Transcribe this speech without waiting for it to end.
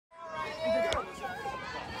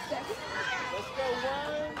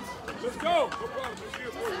go.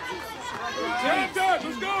 Time done.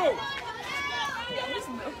 Let's go.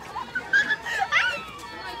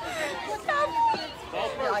 Ball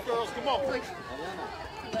first, girls. Come on.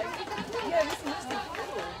 Yeah, this is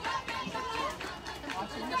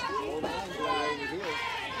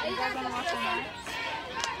you guys want to watch tonight?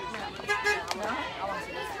 No? I want to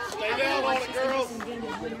see this. Stay down on it, girls.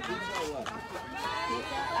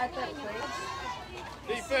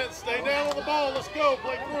 Defense, stay down on the ball. Let's go.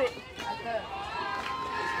 Play through it.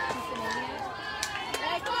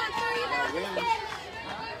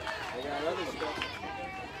 They got other stuff.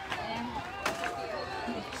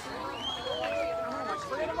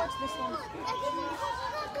 We're going to watch this one.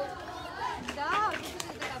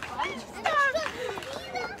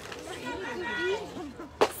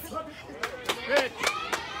 Pitch.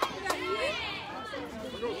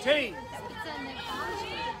 We're going team.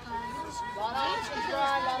 Lot of options,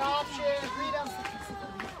 Ryan. Lot of options. Read them.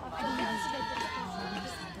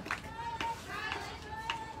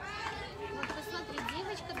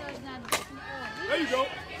 There you go.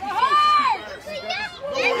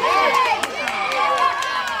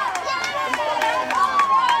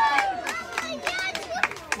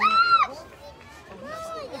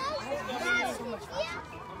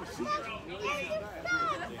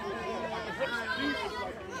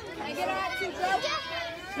 Can I get out too, bro?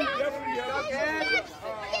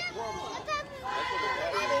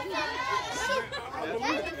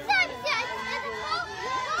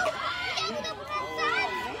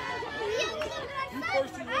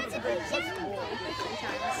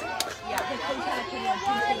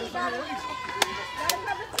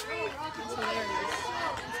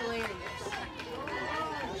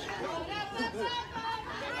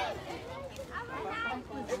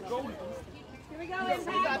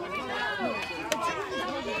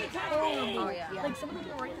 Oh, yeah. Like someone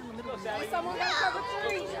can right in the middle. Someone got cover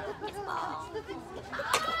 3.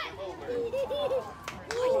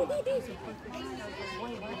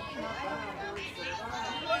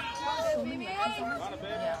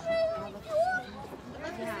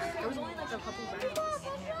 Yeah, there was only like a couple rounds.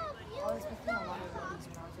 I was expecting a lot of these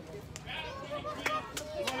rounds.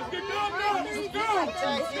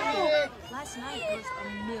 Let's go! Last night there was a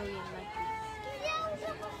million like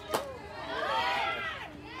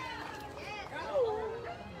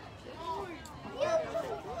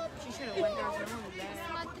she should have went there for one of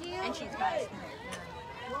that. And she's fast.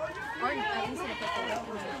 Or at least in a couple of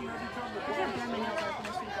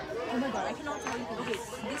oh my god, I cannot tell you. Okay,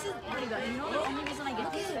 this is pretty good. You know the only reason I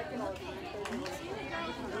get this?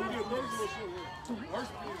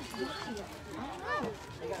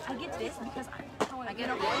 I get this because I get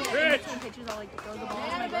a whole pictures. I like throw the ball in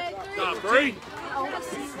my book. Stop, three. I always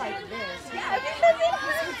see like this. Yeah, because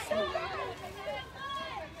it's so bad.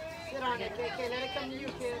 Sit on it, KK. Let it come to you,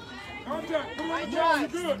 kid. Contact. Come on, Right, Joe. You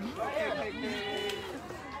good?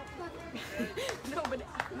 No, but it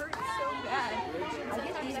hurts so bad. I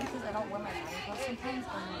get these because I don't wear my manacles sometimes,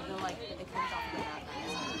 and they're like, it comes off the back.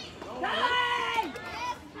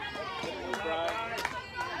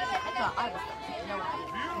 I thought I was no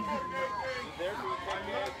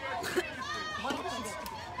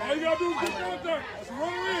All you gotta do is get contact. Let's run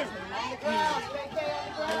her in. On the ground, KK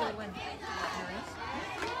on the ground.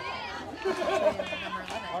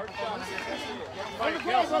 On the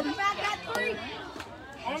ground, baby.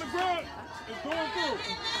 On the ground. It's going through.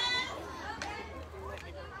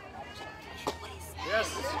 Yes,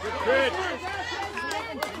 good pitch.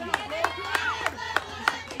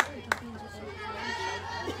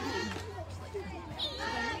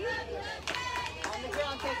 On the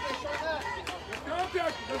ground, KK. Show up.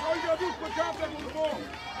 Contact. That's all you gotta do is put contact on the ball.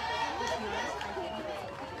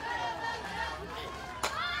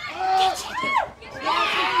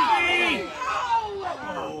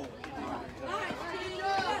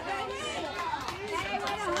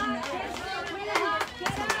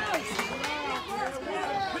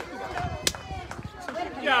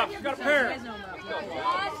 Yeah, you got a pair.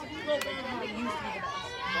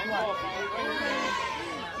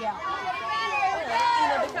 Yeah. You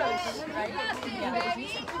know the coach, right? Yeah.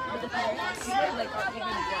 But the parents, like, are even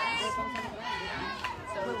worse.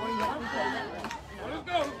 So, were you on that? Let's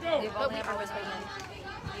go, let's go. They've only ever whispered in.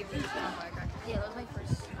 Yeah, that was my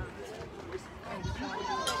first.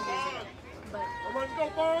 But. Let's go,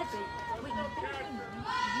 boys. Wait, no,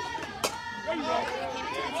 There you go.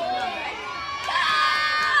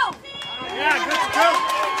 Yeah, good job.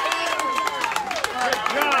 Good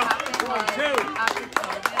job. 1-2. After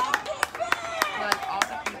COVID, but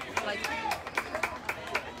also, like,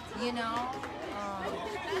 you know,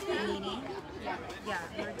 Nene, yeah,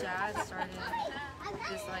 her dad started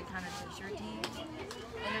this like kind of t-shirt team,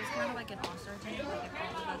 and it was kind of like an all-star team,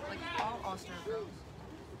 like all all-star girls.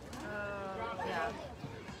 Yeah.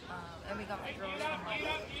 And we got girls from like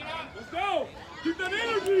Let's go! Keep that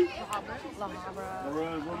energy! La Habra. All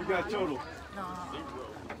right, what we got total? No.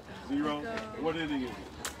 0. What inning is it?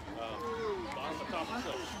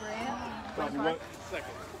 Top of what?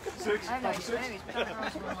 Second. 6? I have Top of 6?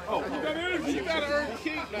 Oh, keep that energy. You gotta earn the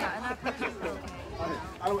keep now. Yeah, and that part's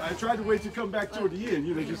okay. I tried to wait to come back toward the end.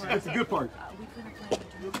 You know, just that's the good part. We couldn't play the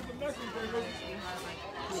tournament because we had like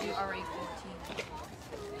 2 already 14,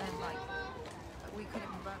 and like we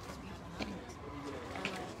couldn't move up because we had none. And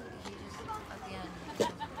like he just at the end,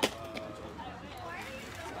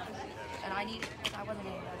 and I needed. I wasn't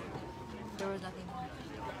getting better. There was nothing.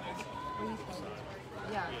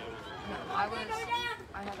 Yeah. No, I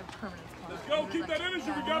had a permanent spot. Let's go, keep that energy.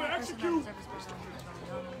 We gotta execute.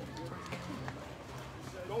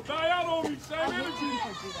 Don't die out on me. Same energy. I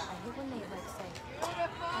hate when they like say,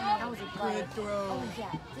 that was a good throw. Oh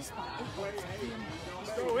yeah, this spot, it hurts.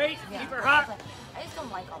 Go, wait, Yeah. keep her hot. I just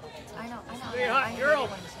don't like all of it. I know. Stay hot, I girl.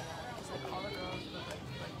 hate when you say that. It's like all the girls look like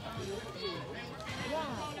Yeah,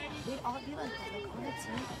 they'd all be like that. Like on the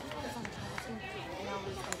team, I think I was on the travel team, and I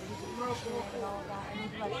was like, we did worship and all of that, and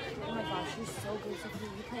they'd be like, oh my gosh, you're so good, Sophie.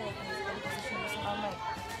 You play like in this other position. So I'm like,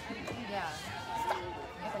 yeah.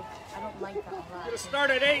 it's like, I don't like that a lot. Gonna start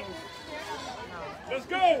at 8. Let's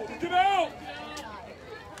go. Get out.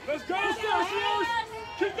 Let's go, Sourcerers.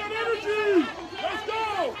 Keep that energy. Let's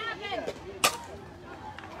go.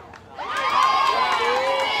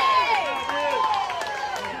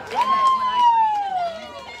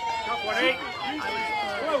 Top 1 8.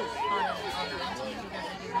 Close.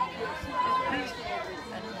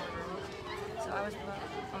 So I was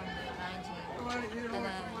on the 19, and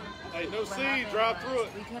then Hey, no what seed. happened Drive was through it.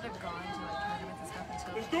 we could have gone to like tournaments and stuff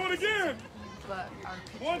until Let's do it again. but our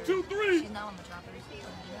pitcher, 1, 2, 3. she's now on the Choppers.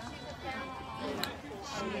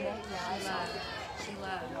 She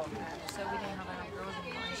left. So we didn't have enough girls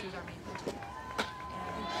anymore, and she was our main pitcher.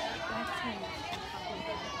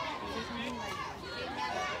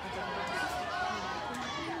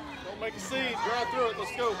 Don't make a seed. Drive through it.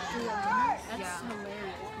 Let's go. That's Yeah.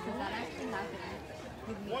 hilarious. Because that actually happened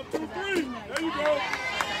with me. 1, 2, 3. There you go.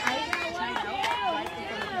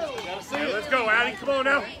 Gotta see it. Let's go, Addie. Come on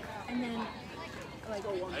now. And then, like,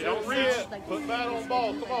 Hey, don't reach it. like, Put bat on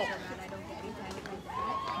ball. Come on. I don't get any time like that.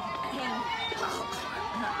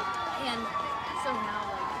 And so now,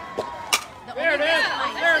 like, There it is.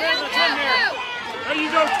 There it is. It's in there. There you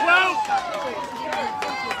go, 12.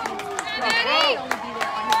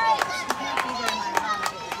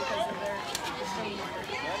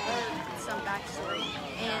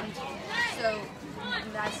 And so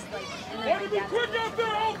that's like, and Why then did my we dad, quick out there?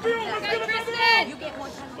 Outfield. Let's get another out. you get more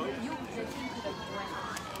time. You the team could have went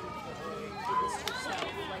on and you did this yourself,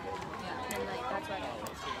 like yeah, and like that's why.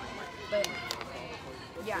 But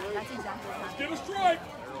yeah, that's exactly what happened. Get a strike.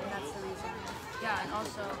 And that's the reason. Yeah, and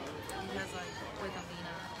also because like with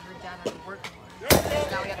Alina, her dad had to work more. There you go.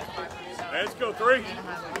 Now we have to survive her. So Let's go, 3. we had to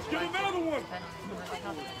have Let's get another one.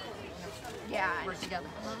 Yeah. work together.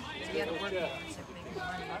 So we had to work more to make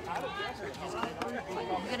money. Like,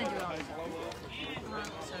 we're gonna do it all the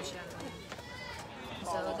time. So she had to.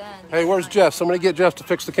 So then. Hey, where's Jeff? Somebody get Jeff to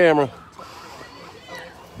fix the camera.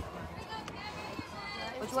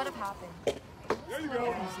 Which would have happened. There you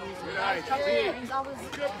go. Nice. Because I was.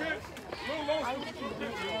 Good pitch. Little low. I was thinking you guys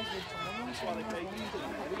were joining, so I was like,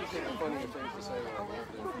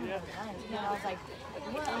 and I was like,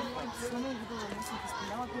 what? Like, so many people were missing because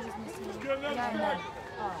Penelope was missing. Get another Yeah, and strike.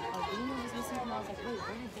 then Alina was missing, and I was like, wait,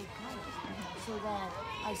 where did they go? So then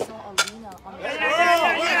I saw Alina on the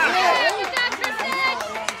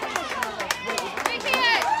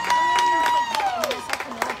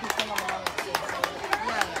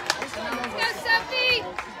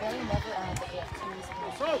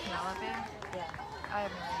I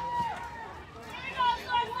have no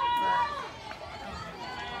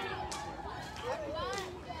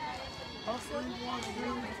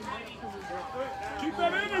Keep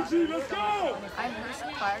that energy. Let's go. I heard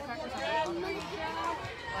some firecrackers on the like,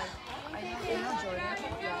 I know Jordan.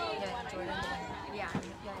 Yeah, Jordan. Yeah.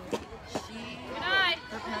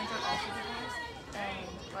 Her parents are also divorced, and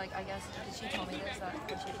like I guess she told me this that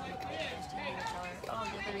when she was on the Cowboys team, they would tell her, oh,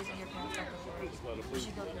 you're the reason your parents got divorced. You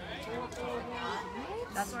should go to the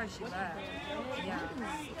That's why she left. Yeah.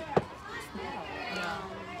 Yeah.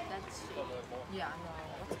 That's. Yeah. No.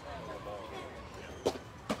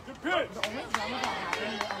 Good pitch. The only drama that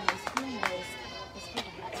happened on this team was this kid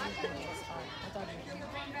that had anything was I thought he was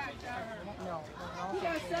no.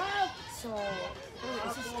 So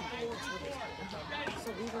it's just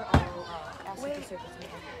we were all asking for circus.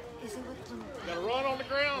 Is it with Gotta run on the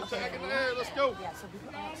ground, tag in there, let's go. Yeah, so we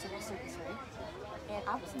were all circus, right? And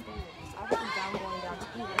I wasn't there yet. I wasn't going down to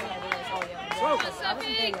eat, and I realized, oh yeah, I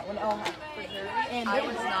wasn't there yet when El had. And I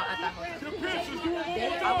was not at that hotel.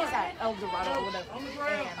 I was at El Dorado or whatever.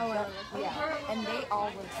 And they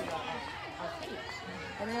all went to the arcade.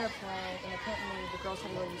 And they were playing, and apparently the girls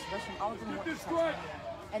had to go to use the restroom. All of them went to Maria.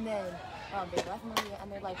 And then they left Maria, and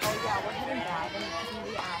they're like, oh yeah, we're heading back. And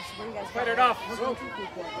we asked, where are you guys going? Cut it off. We're going to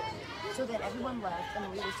people. So then everyone left, and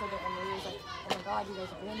Maria was still there, and Maria was like, oh my god, you guys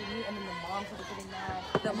abandoned me. And then the moms started getting mad.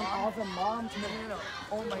 All the moms. No.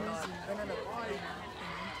 Oh my god. No.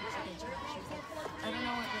 I don't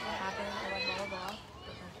know what happened, or like blah blah blah.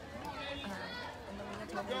 And then we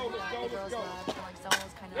told me that the girls left, and like someone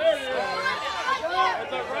was kind of That's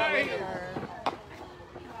all right.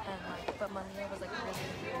 and like, but Maria was like really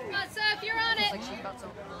Come on, Seth, you're on it. like she felt so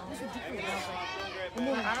wrong. It's ridiculous. And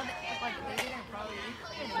I was like, I don't think like they didn't probably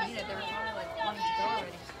need it. They were probably like wanting to go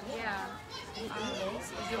already. Yeah.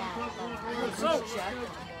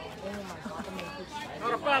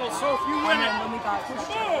 Not a battle, Soph, you win it. When we got to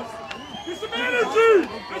Get some energy!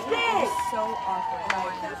 Let's go! so awkward.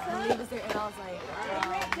 Like, Maria was there, and I was like,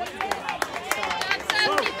 what's going to happen?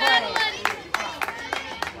 So, Keep battling.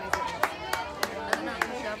 And then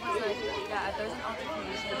Jeff was like, yeah, if there's an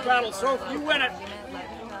altercation, Battle, Soph, you win it. let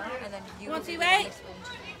me know, and then you Want to will wait? explain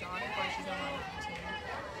to your daughter why she's on the team.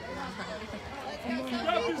 You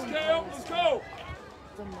got this, Kale. Let's go!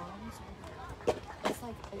 the moms, it's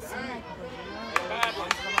like, it seemed like Maria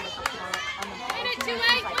was the one on the Win it, 2-8,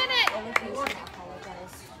 win it! only person that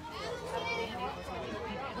apologized.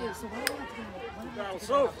 Wait, so what do we have to do? What do we have to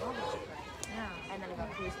do? Yeah. And then I got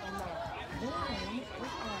cruised, and the woman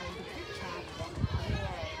was on the group chat,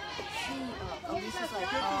 and she, Elise was like,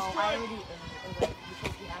 oh, I already in, and like,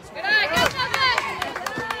 because we asked her. Good eye, go, go, go!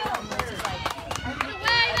 And then she's like,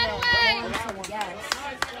 Away, that away! yes.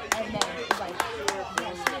 And then like,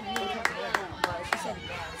 yeah, she didn't really come in, but she said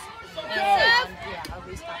yes. And yeah,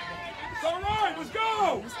 Elise got it. It's all right. Let's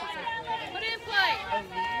go! Put it in play!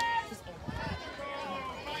 Just in.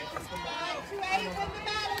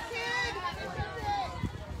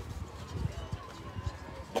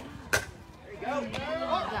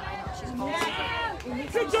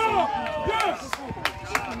 Good job! Yes!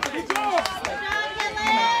 Good job!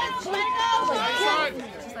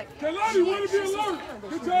 Kalani, way to be alert!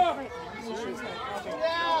 Good job!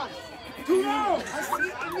 2 down!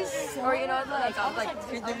 Or you know, like I was like,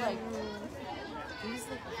 you're doing like.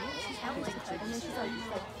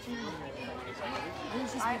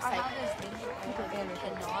 I have this thing people cannot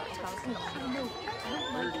tell someone. I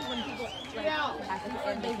don't like it when people like act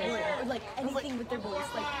and they would like anything with their voice,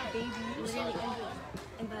 like baby, really,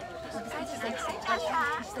 and but besides just like say touch,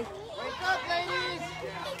 just like Wake up, ladies!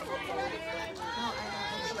 no, I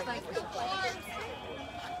don't. She's like, I don't do it.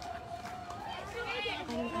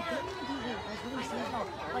 I really say no.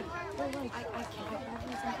 Like, they're like, I can't have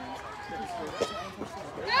me sometimes.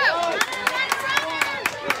 Yeah!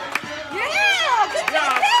 Good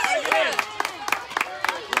job!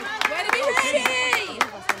 Way to be ready!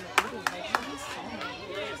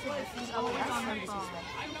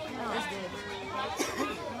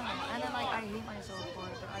 And then like I hate myself for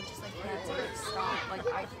it, but I just like can't like stop. Like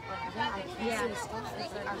I can't say stuff.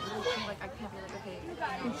 Like I really can't. Like I can't be like okay,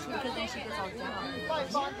 because then she gets all down.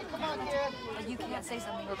 Come on, kid. Like you can't say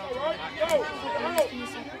something about Go!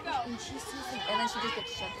 And she sees it. and then she just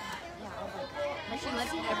gets shut down. Yeah, I was like she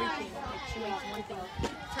lets everything. Like she makes one thing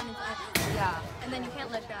turn into action. Yeah. And then you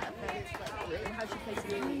can't let that affect like how she plays the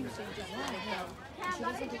game. So you just let it go. And she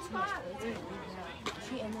doesn't get too much playtime.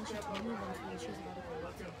 And then she told me once when she was about to go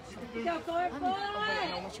up to me. She's like, I'm no,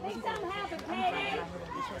 when she wasn't going to I'm glad that I heard it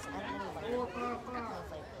because I don't really like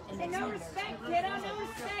it. And then no respect, kiddo, no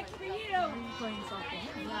respect for you. Playing softball.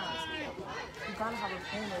 Yeah. You gotta have a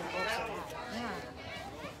trainer who works at that. Yeah.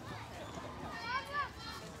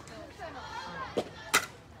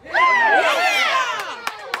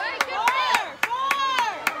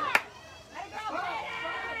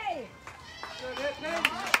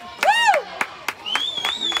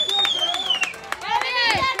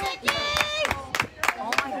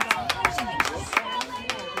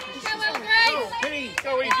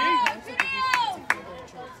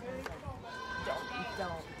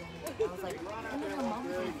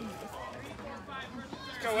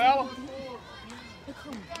 Go, Al.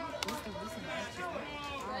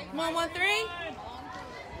 Come on, 1-3.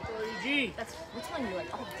 G. That's, we're telling you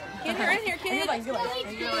like all the time. Kid, you're in here, kid. You're like, You're like,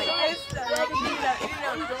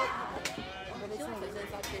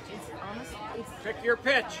 Pick your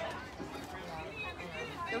pitch.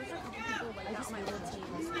 I just made a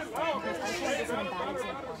team. a bad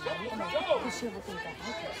example on me, and like, because she ever think that I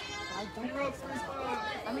care. But I don't think so.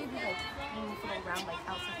 I may be like, for around like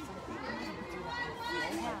outside.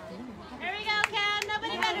 Here we go, Cam.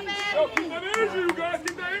 Nobody better bet. Yo, keep that energy, you guys.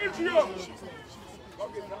 Keep that energy up.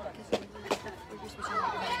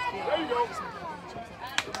 There you go.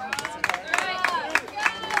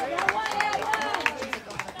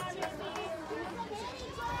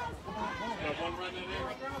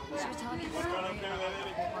 She was telling me this story about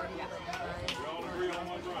the party that you guys were on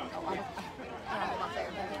one drive. About there.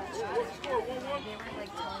 They were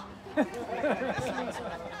like telling me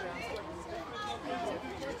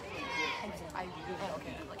I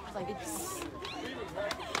okay, like it's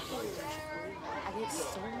I get so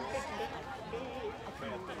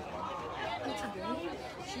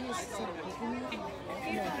she was so kicking me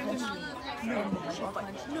no, she was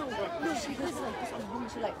like this was woman,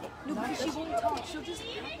 she like no, because she won't talk, she'll just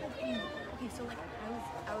okay, so like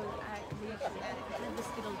I was at the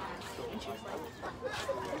Skittles and she was like,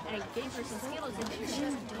 and I gave her some Skittles and she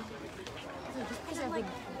doesn't do it. Like, just because I have like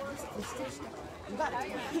the sticks, you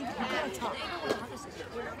gotta talk.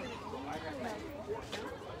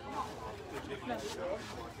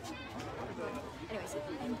 Anyways,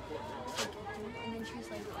 and then she was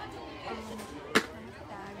like,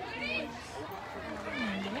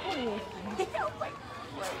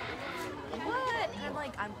 what? And I'm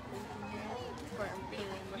like, I'm for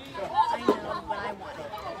Peyton. I know, but I want it.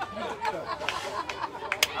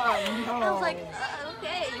 I was like,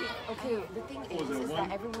 okay. Okay, the thing is that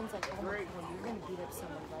everyone's like, oh my God, you're gonna beat up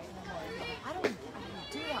someone, right? And I'm like, I don't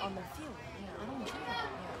do that on the field. I don't do that.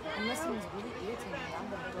 Unless someone's really irritating me, I'm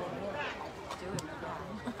gonna go in. Do it.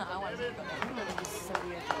 Yeah. I want to do it. I'm gonna be so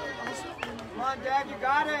weird. Come on, Dad, you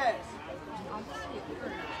got it.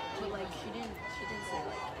 But like, she didn't say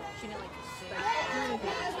like, she didn't like say.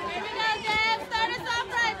 Here we go, Deb. Start us off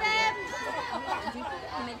right, babe.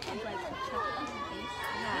 And then she like chucked on her face.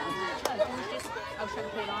 Yeah. It was just, I was trying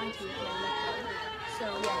to hold on to it and I let go. So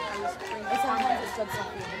yeah, I was bringing it on. It's said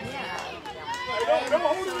something. Yeah. No,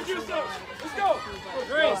 hold it against us. Let's go.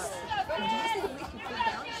 Grace. And did you see the way she pulled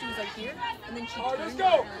down? She was like here, and then she turned. Let's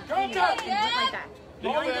go. Contact. And went like that.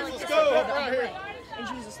 Let's go. Right here. And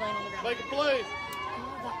she was just laying on the ground. Make a play.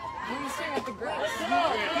 I was staring at the grass.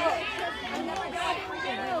 I never got it.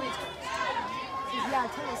 Yeah,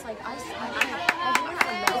 tell us, like, I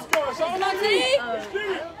Let's go. It's all on me. Let's get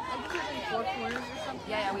it. four corners or something.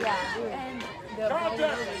 Yeah, we did. And the ball went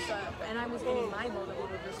over, so, and I was getting my ball to go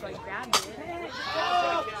over, so I grabbed it.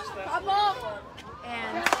 Come on.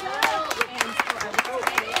 And so I was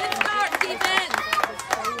Good start, defense.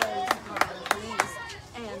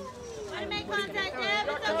 And I make contact, Deb.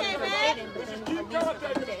 It's okay, babe. but then I used it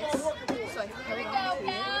like this, so I held on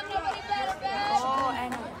to it. Oh,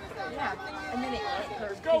 and yeah, and then it hit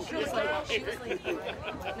her. She was like, no, she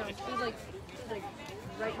was like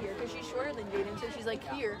right here, because she's shorter than Jaden, so she's like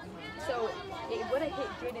here. So it would have hit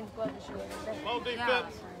Jaden's glove if she wasn't there. Ball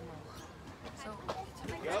defense. So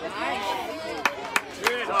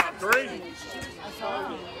Good. Top three. I saw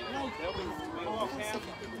her.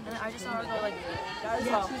 And I just saw her go like, yeah,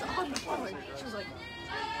 she was on the floor. She was like,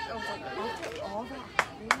 I was like, after all that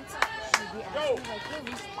happens, we asked her, like, hey,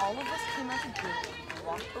 all of us came out to gate,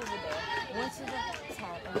 walked over there, went to the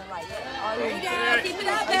tent, and we're like, There you go. Keep it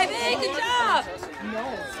up, baby. Good job. No,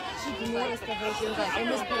 she noticed the whole thing. Like, I'm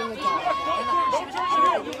just putting it down. she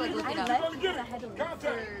was like looking I up. left because I had to look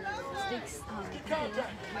for sticks. I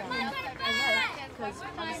left because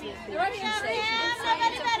honestly, she didn't say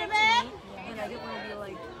Nobody better, babe. and I didn't want to be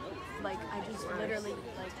like I just literally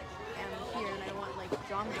like am here and I want like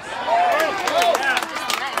drama.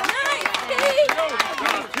 Nice,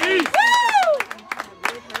 Pete.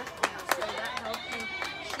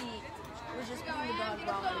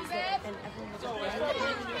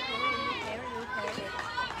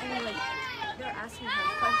 Asking her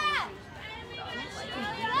questions.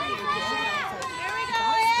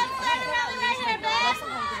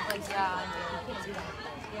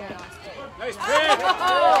 Nice pick.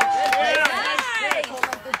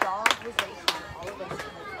 The dog was like, all of us,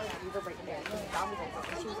 we were right there. The dog was like,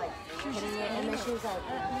 she was like, hitting it, and then she was like,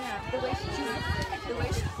 yeah. The way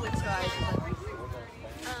she flicks her eyes is like,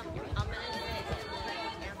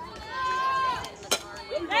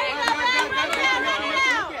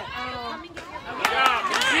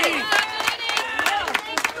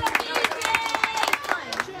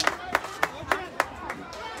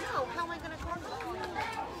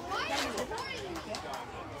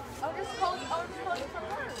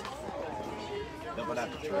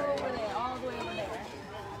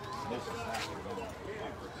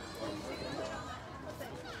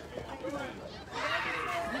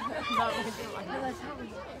 We'll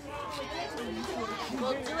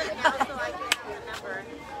do it now so I can remember.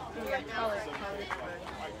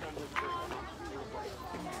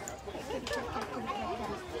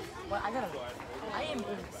 Well, I am in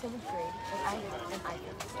 7th grade and I am an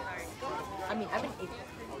iPhone. I mean, I'm in 8th.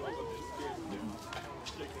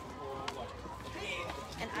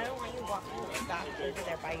 And I don't want you walking back over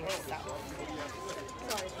there by yourself.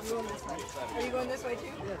 Sorry, I'm going this way. Are you going this way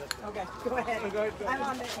too? Yeah. Okay, go ahead. I'm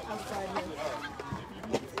on the outside here.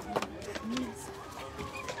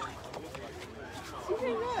 She's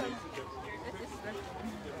pretty good.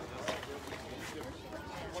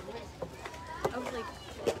 I was like,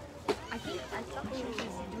 I thought she was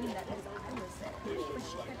just doing that as I was there. But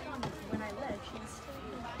she kept on, when I left, she was still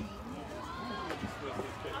doing that.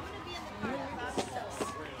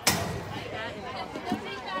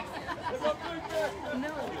 No.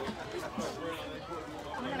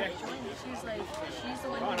 When I joined, she's like, she's the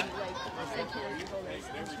one who like said to her controllers,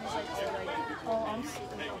 and she was like, oh, I'm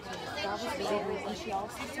super okay. That was baby, and she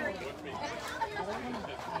also said, I don't know,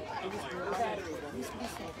 it was real bad. It used to be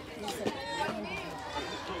said, and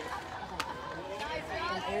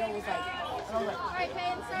Ariel was like, oh, like, All right,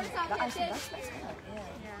 Peyton, start us off, I said, kid. that's yeah.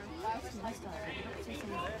 That's my style.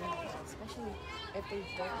 Especially if they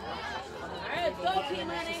don't know. Alright, go, Team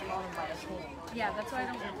Lenny. yeah, that's why I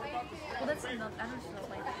don't. Well, that's not. I don't know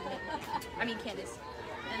like. I mean, Candace.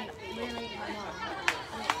 And literally, my mom.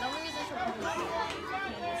 The only reason she'll come to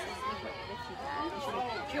Candace is if she bad. She'll be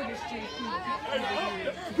like, kill this Jay.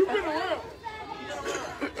 You've been around.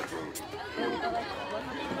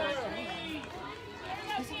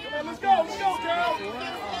 Let's go, Cal.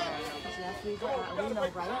 We got Arena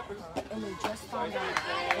right, and we just found out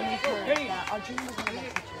and we heard that Audrina was one of the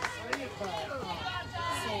teachers. But,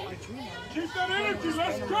 so Audrina... Keep that energy,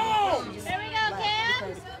 let's go! There we go, Cam.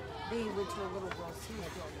 Because they went to a little girl's scene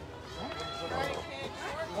and they were like,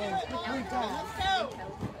 what? And her dad...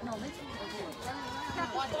 No, listen.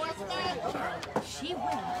 She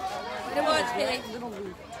went. Come on, Jay. Little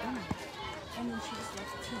Louis. And then she just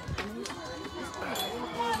left the team. And it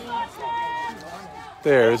was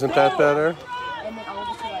There, isn't that better? and then all of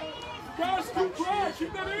us were like, Guys, keep trying,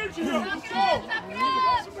 keep that energy up, let's go! and then we were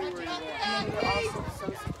also so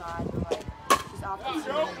surprised. We're like, she's off the team. And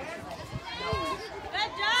she's like, no.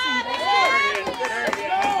 Good job. Let's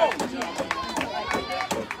go!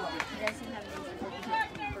 You guys didn't have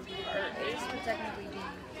anything for me. Or Ace would technically be.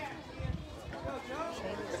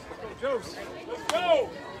 Josie. Let's go!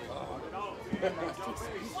 Let's go!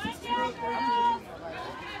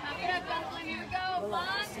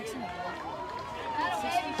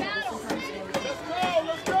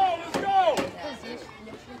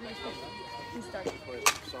 Who started?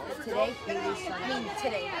 Today, Haley started. I mean,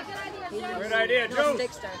 today. Great idea, No, Joe.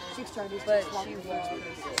 Stick started. She started, But just she walked was the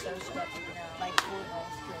so she got taken out. like 4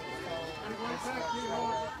 balls straight. So,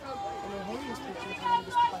 and then Haley was pitching, and then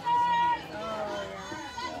just kept on hitting.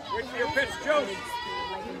 Wait for your pitch, Joe.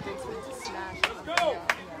 Like, in big swings to smash. Let's go!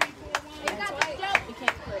 You can't put meat in. You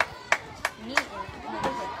can't put meat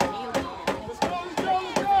in. Let's go!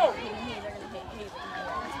 Hey, they're gonna hate Haley.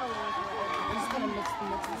 That's how we make it. We're just gonna mix the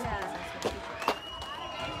mix. Yeah.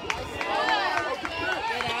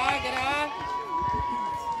 Get off.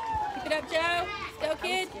 Keep it up, Joe. Go,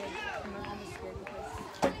 kid.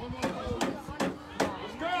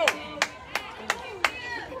 Let's go!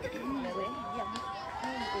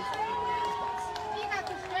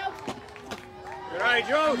 Good eye,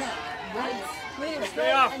 Joe.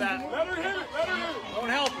 Stay off that. Let her hit it, let her hit it! Don't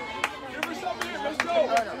help her. Give her something in, let's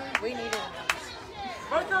go! We need it.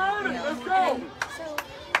 Make her earn it, let's go! So,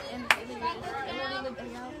 and Haley lived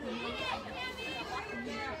in out.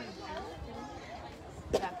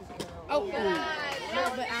 Oh, No,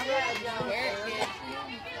 but after where it is.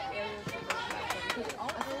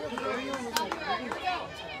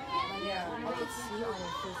 Yeah, I could see on her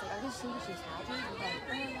face. Like, I could see that she's happy. But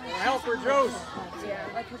Don't help her, Joe. Yeah,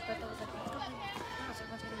 like her brother was like,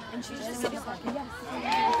 and she was just like, sitting like, yes.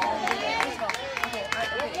 okay,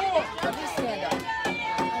 I'll just stand up.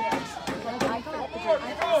 Like, I got a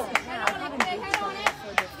big for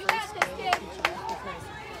the first day of PGF because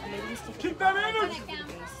I made a mistake. Keep that energy!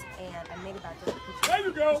 And I made it back to the PGF. There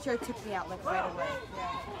you go! The teacher took me out like right away.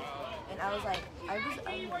 And I was like, I was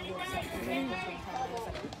really upset because I was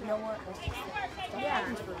like, you know what? Let's just stuff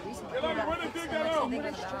happens for a reason. Hey, let me run and dig that out!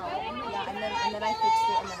 Yeah, and then I fixed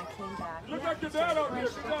it and then I came back. Look like your dad out there,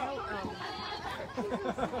 stop!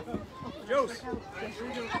 Joe.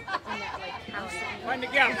 Find the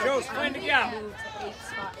gap, Joe. Find the gap.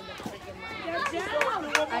 I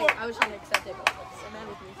was trying to accept it, but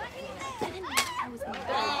Samantha was I was in the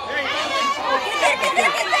There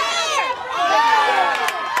you go.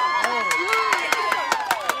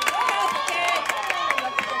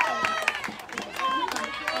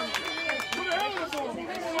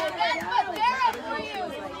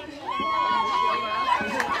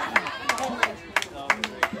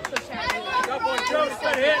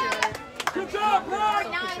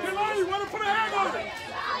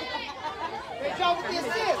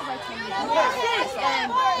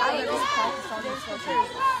 just practiced on this Sourcerer.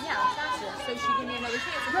 Yeah, so she gave me another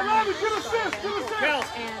chance. Get on it, get assist, get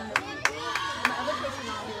assist. And my other coach did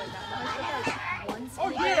not do like that. My other coach, once Oh,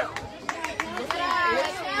 yeah.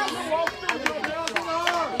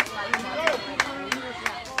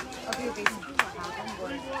 Okay, basically what happened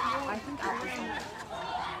was, I think I was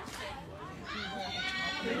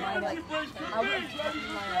I was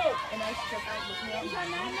and I struck out with me.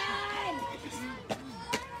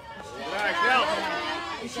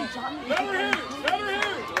 And she dropped me. Let her hit it, let her hit it.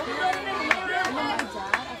 And then my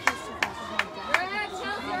dad, I feel so bad for my dad.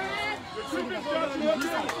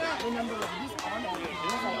 He's like, remember when he's on it,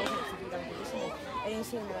 he's like, okay, so we gotta do this one. And he's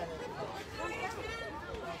saying that.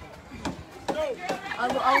 I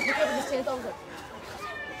was looking at the stands, I was like,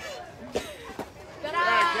 Good eye.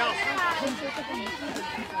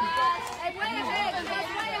 it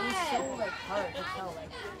was so like hard to tell,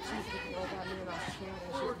 like, she's looking over at me and I was cheering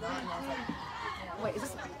and she was not, and I was like, wait, is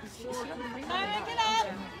she on the ring?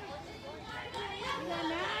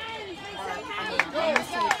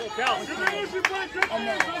 And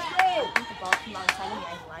then I think the ball came outside of me, I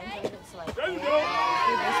lined it, so like, There you go.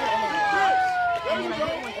 and then I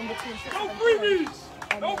hit one in between. No freebies.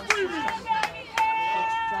 And No then she freebies. dropped me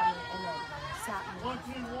and then sat me and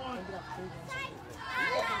ended up freezing.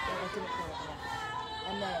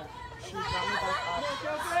 And then she brought me back up to 6,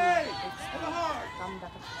 brought me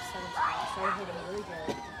back up to 7, started hitting really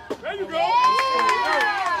good. There you And go.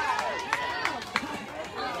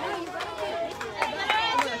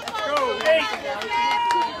 then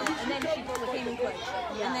and then she came in clutch.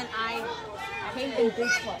 Yeah. And then I came in big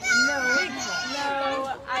clutch. No,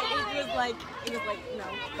 it was like no.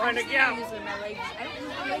 Find a gap. Using my legs. I don't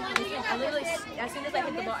use my legs. I literally, as soon as I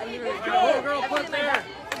hit the ball, I literally Go, girl, put there.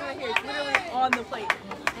 It's right here. It's literally on the plate.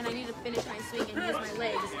 And I need to finish my swing and use my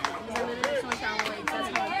legs. Because I literally have so much on my legs. That's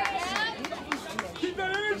how fast. Keep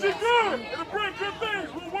that energy good. It'll break good things.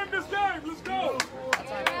 We'll win this game. Let's go.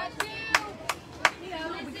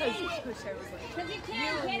 Because Coach Sarah was like,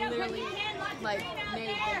 you literally like made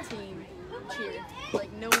the team cheer.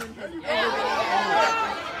 Like no one has ever been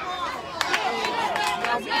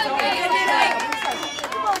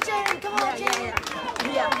Come on, Jaden! Come on, Jaden!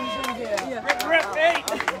 Yeah. Rip, hey.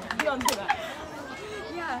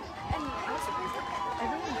 Yeah, and I was surprised that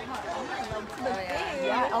everyone caught.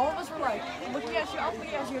 Yeah, all of us were like looking at you, I'm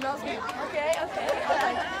looking at you, and I was like, okay. I was like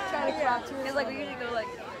trying to clap too. It's like we usually go like,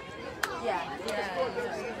 yeah.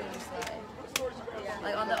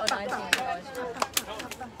 Like on the 09 team, we always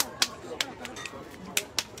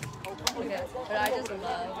okay, but I just love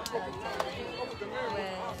that day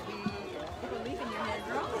when we were leaving your head,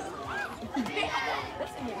 girl.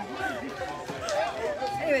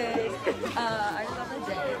 Anyways, I just love that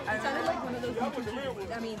day. I sounded like one of those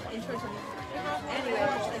YouTubers, I mean, intro to me. Anyway,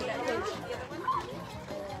 like that coach.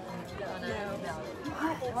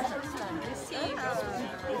 This team.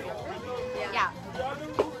 Yeah.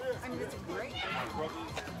 I mean, it's great. I'm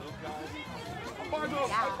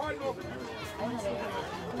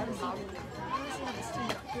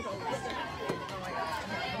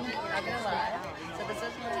gonna lie. So this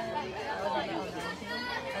is when I was on the 09 team,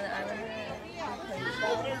 and I remember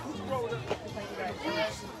we played you guys.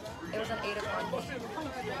 It was an 8 o'clock game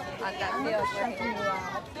at that field where he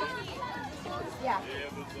yeah.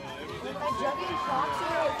 My juggling clocks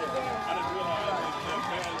are over there. No,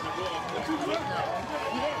 he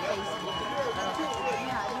didn't face me.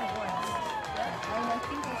 Yeah, I didn't once. And I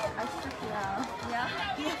think I shook you out. Yeah?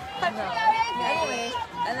 No. Anyway,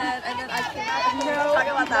 and then I came out. No, talk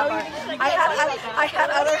about that part. I had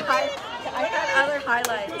other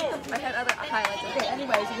highlights. Okay,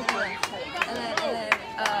 anyways, you can and then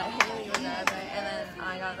Haley was there, right? And then I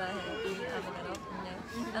got the Haley in the middle.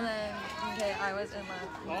 And then okay, I was in left.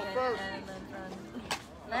 Okay, and then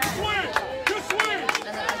Swing! Good swing! and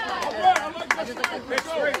then I just looked like Big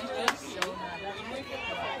straight. so mad.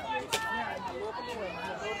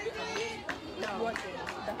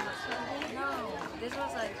 No, this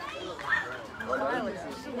was like earlier.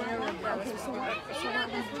 Okay, so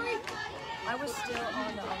I was still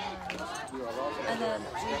on the online, and then we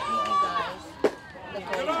beat you guys. The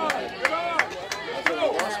goal.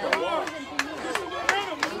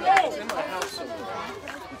 It's in my house somewhere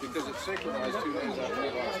because it's synchronized 2 days after we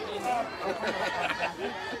lost.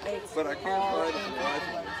 But I can't find it in the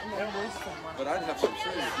rifle. But I'd have some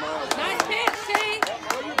serious miles. Nice pitch, Shane.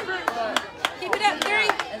 Keep it up, 3.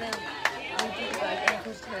 And then we beat you guys, and then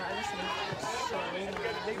Coach Tara, I was so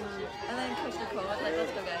and then Coach Nicole was like,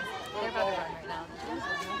 let's go guys. They're about to run right now.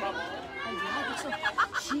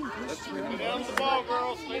 She was Lay down the ball,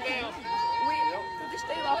 girls. Lay down. we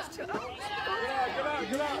They lost to us.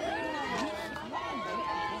 Get out.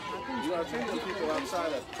 You know, I think those people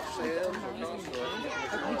outside of sales or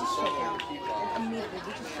Costco, Immediately,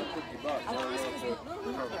 we just shook $50. I don't know if they're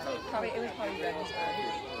Probably, it was probably Remy's bag.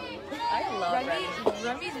 I love Remy.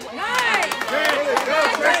 Remy's Nice!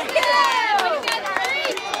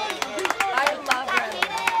 I love Remy.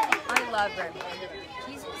 I love Remy.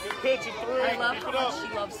 Pitch it through. I love how much she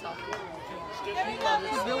loves softball. She's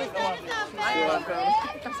really cool. I love Remy.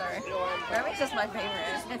 I'm sorry. Remy's just my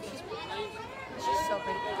favorite. She's so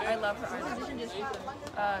pretty. I love her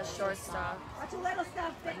art. Shortstop. Watch a little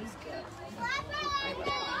stuff. Remy's good. I love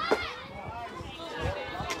her.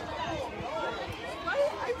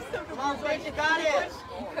 Come on, Peyton, you got it.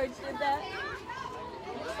 Coach did that.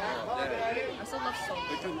 I still love so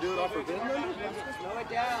They couldn't do it off her bid number? Slow it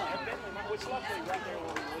down.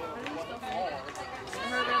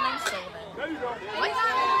 Her real name's Sullivan. There you go. What?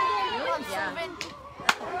 Really? Yeah.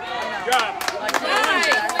 Got it. Like,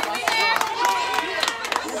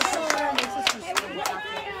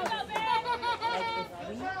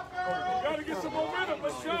 Gotta get some momentum.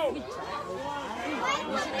 Let's go.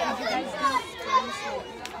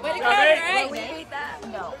 Way to go, Got it. right? we hate that?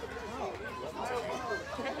 No.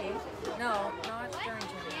 No, not during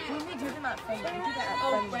tournament. When we do them at friendly, we do that at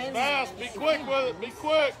Oh, friendly. Fast. Be quick with it. Be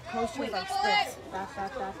quick. Coach with like splits. Back.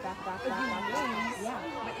 Yeah.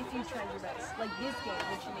 But if you try your best, like this game,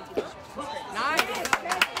 which you make it easier. Nice.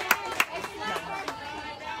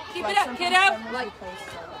 Keep Like it up, sometimes kiddo. friendlies we play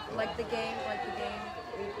solo. Like the game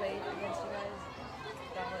we played against you guys.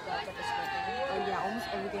 That's like a split game. Oh yeah, almost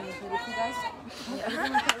every game we played with you guys.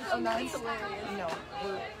 Oh, that's hilarious. No,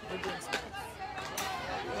 we're doing splits.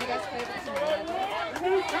 You guys played with some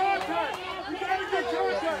Need contact. You gotta get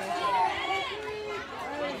contact.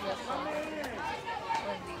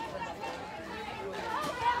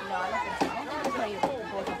 No, I don't think so. I don't play with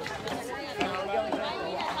both of them.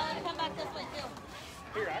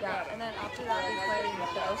 Yeah, and then after that we played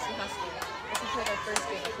the OC Husky. We played our first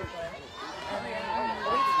game of football. And then,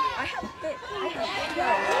 I have fit. I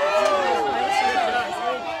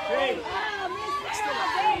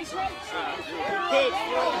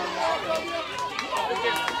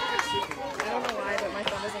don't know why, but my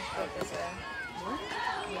phone doesn't flip this way.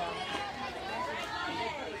 Yeah.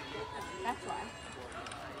 That's why.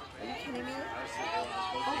 Are you kidding me?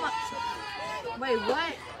 Wait,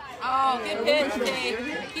 what? Oh, good pitch, Dave.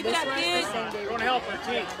 Keep it up, kid. Going to help her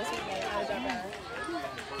team.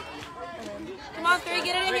 Come on, 3,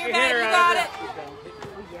 get it in here, man. You got it.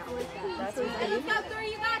 That's me. Let's go,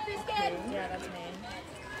 3. You got this, kid. Yeah, that's me.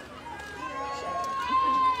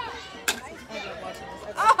 I love watching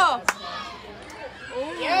this. Oh.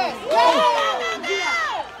 Yes.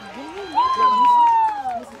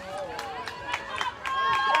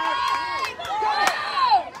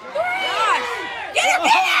 Gosh. Get it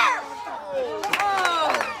there.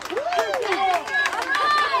 Oh.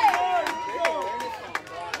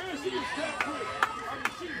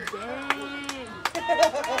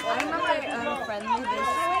 I remember friendly this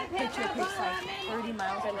picture takes like 30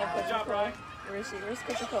 miles an hour. Where is she? Where's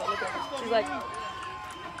Coach Cole? Look at her. She's like,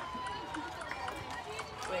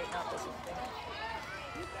 wait, not this one.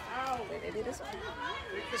 Wait, maybe this one?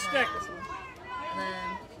 The stick. This one. And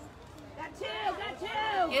then,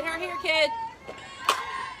 Get her here, kid.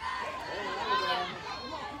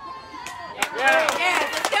 Yeah. Yes,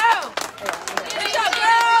 let's go. Good job,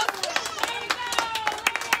 girls.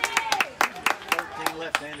 13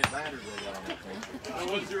 left-handed batters they got on that team.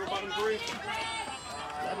 1-0 bottom 3.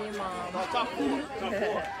 love you, Mom. Top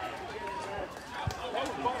 4.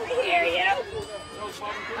 I hear you.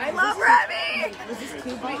 I love Remy! Was this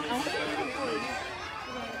too bright?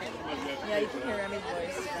 Yeah, you can hear Remy's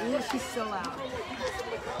voice. Yeah, she's so loud.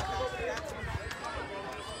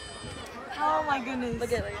 Oh my goodness.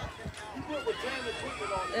 Look at it.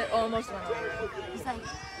 It almost went over. It's like,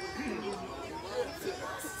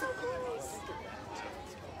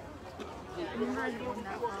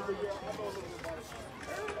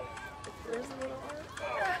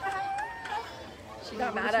 She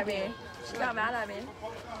got mad at me. She got mad at me.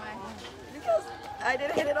 Because I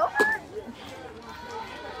didn't hit it over.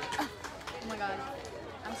 oh my god.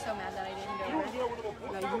 I'm so mad that I didn't go over.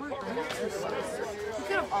 No, you were on it. You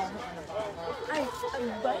could have all hit on the ball.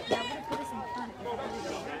 But that would have put us in front.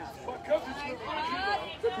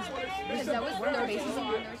 Because that was no bases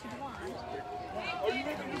on there.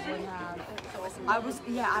 I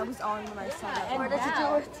was on when I saw that. And did you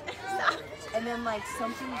do it? And then like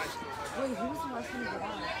something. Wait, who was the last one to get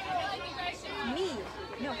on? Me.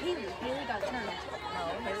 No, Haley. Haley got turned.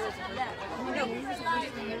 No. Haley was the first one. No, he was the first one.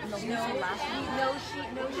 No, she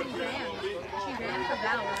ran. She ran for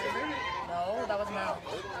Val, remember? No, that was Mel.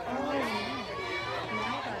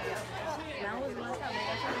 Mel was the last time.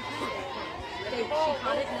 She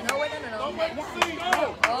caught it and then... No, wait, no.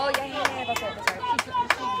 Oh, yeah, that's right.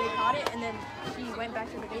 They caught it and then she went back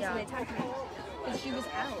to the base and they attacked her. Because she was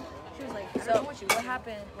out. She was like, so what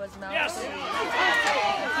happened was Mel. Yes. Like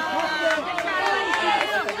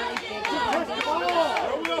a really big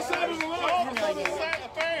We all side of the line. I have no idea.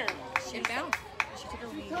 She bounced. She took a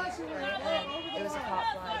lead, right? And it was a pop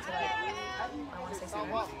fly to like, I want to say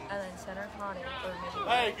center. And then center caught it, or maybe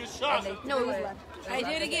Hey, good shot. No, it was left. Hey, do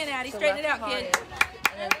it again, Addie. Straighten it out, kid.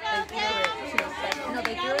 And then they threw it to second. No,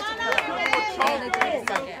 they threw it to her. And then they threw it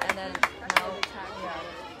to second. And then Mel tagged out.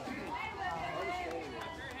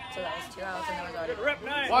 So that was 2 outs, and there was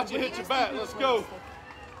already. Watch it hit your bat. Let's go.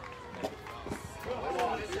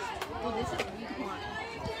 well, this is week 1.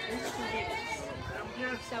 This is 2 weeks.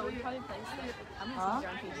 So we probably play I'm going to see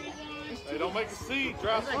on PGF. Hey, don't make a seed.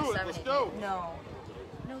 Drive There's like through it. 7 Let's go. No.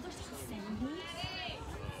 No, there's 7 weeks.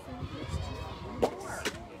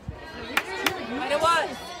 Right it was.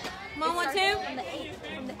 Come on, 1-2. From the 8th.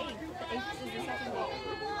 The 8th is the second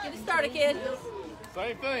week. Get it started, kid.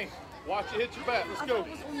 Same thing. Watch it hit your bat. Let's go.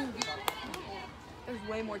 There's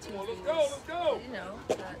way more teams. Let's go. Let's go. Did you know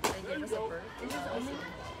that they gave us a bird?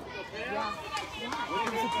 Yeah.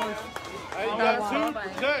 Hey, you got two.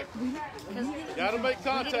 Protect. Got to make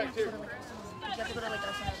contact here. You have to go to like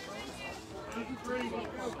us. So they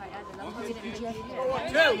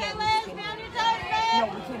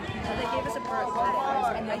gave us a bird,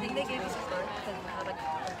 and I think they gave us a bird because we had like,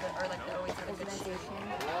 or like they always had a good station.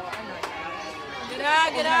 Good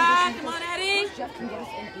eye. Come on, Eddie. Jeff can get us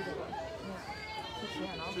in either way.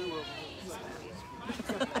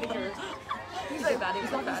 He's like bad. He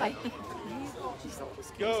was like bad.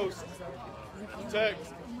 Let's go. Protect.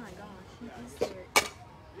 Oh my gosh,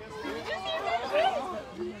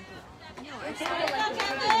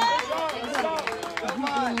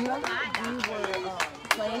 he is we were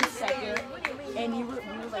playing second, and we were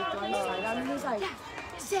like going side on, and he was like,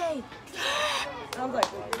 say, and I was like,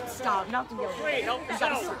 stop, not the yellow. Wait, help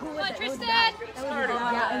yourself. Who was it? Tristan!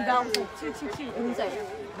 Yeah, and Val was like, 2-2-2, and he's like,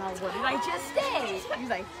 Val, what did I just say? He's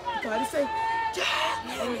like, you gotta say, and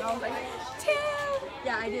I was like, 10.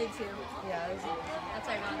 Yeah, I did too. Yeah, it was That's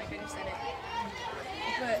ironic, I just said it.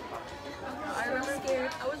 but I remember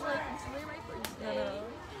Scared. I was like, it's really right for you. no.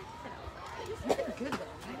 You've been good though.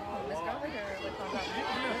 This guy over here, like, calm down.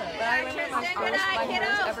 But I remember my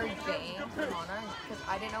first ever game for Honor, because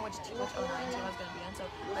I didn't know which O9 team I was going to be in, so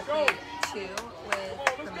I played 2 with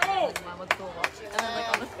Premier and 1 with Cool. And then, like,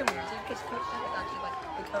 on the Premier team, because Coach is actually, like,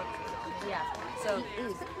 the coach. Yeah. So, he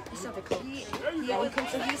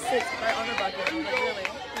sits right on the bucket, like, really.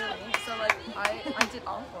 So, like, I did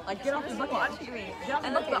awful. Like, get off the bucket. Watching me.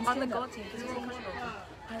 And then, on the goal team, because he's a coach goal team.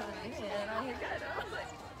 And I hit good. I was like,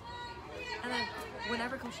 and then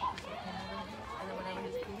whenever Coach and then whenever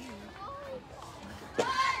he's leaving,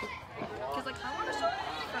 because like I want to show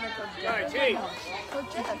in front of Coach Jeff. All right, T. Coach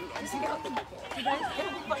Jeff, you guys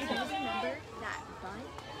remember that bunt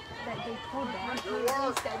that they pulled back? She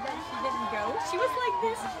said that she didn't go. She was like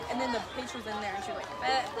this, and then the pitch was in there, and she was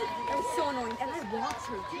like, it was so annoying. And I watched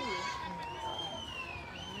her too.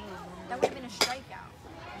 That would have been a strikeout.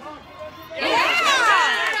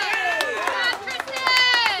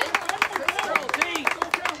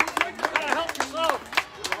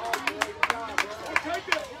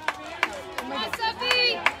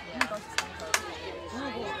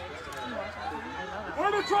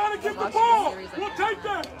 We're trying to get the ball. We'll take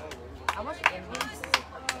that. I watched games.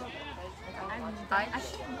 I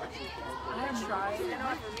tried.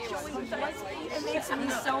 It makes me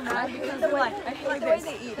so mad because they're like, I feel like the way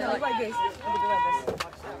they eat. They're like this. And they go like this.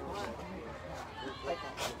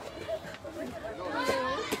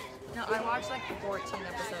 No, I watched like 14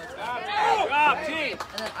 episodes. Drop, T. And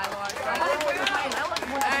then I watched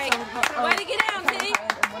Hey, way to get down, T.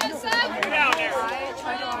 Get down there. I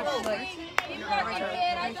tried to watch like It's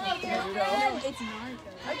Naruto.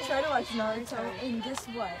 I tried to watch Naruto, and guess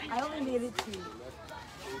what? I only made it to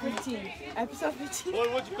 15. Episode 15. Boy,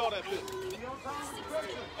 what'd you call that fish?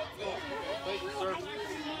 Thank you, sir.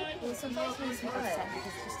 Well, sometimes it makes me upset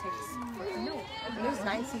because it just takes... No, there's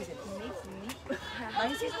 9 seasons.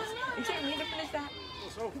 9 seasons? You can't need to finish that.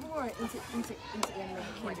 People are into anime.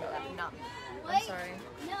 Can't do that. Not me. I'm sorry.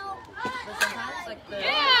 No. But sometimes like the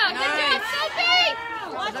Yeah, good job, Sophie.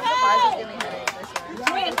 I'm surprised it's giving headaches this year.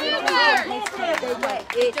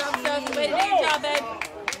 Good job, Sophie. Way to do your job, babe.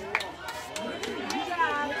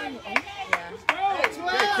 Hey,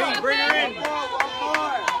 T, bring her in.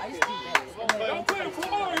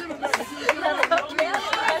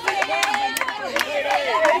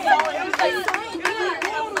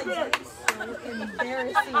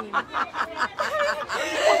 Alright,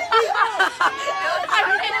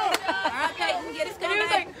 Peyton, get us going. He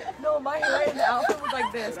was like, no, my hair in the outfit was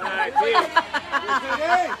like this. All right, Pete.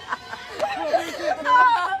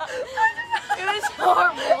 It was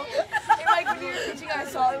horrible. And like when you were teaching, I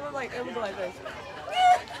saw it was like this.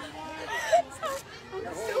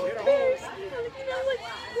 I'm so embarrassed. You know, like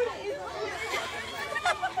what is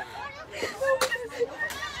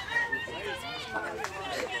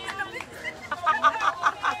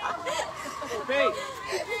Pete.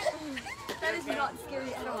 That is not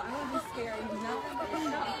scary at all. I want to be scary. It's not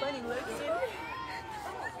funny. Look.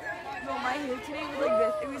 No, my hair today was like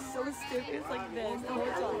this. It was so stiff. It was like this the whole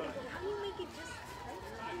time.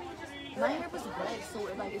 My hair was red, so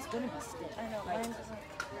it's gonna be stiff. I know. Mine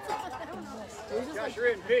was Josh, you're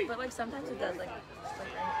in, Pete. but like sometimes it does but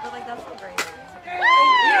like that's the brain.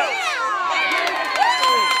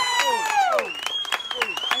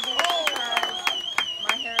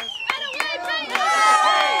 My hair is.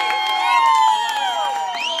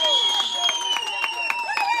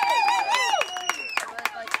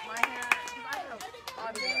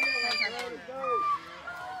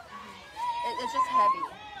 It's just heavy.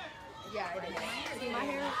 Yeah, it is. See, my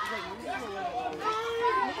hair is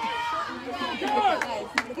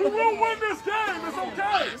We will win this game. It's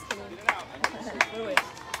okay. Louis,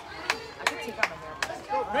 I could take out my hair,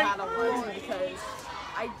 but I don't want to because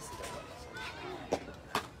I just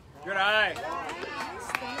Good eye.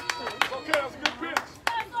 Okay, that's a good pitch.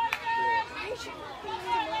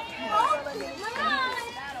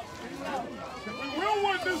 We will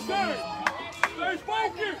win this game. Stay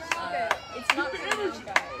focused. it's not Keep the energy.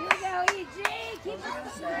 Here we go, EG. Keep this run.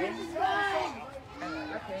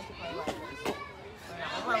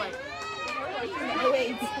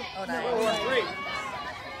 Oh, nice. Oh, great.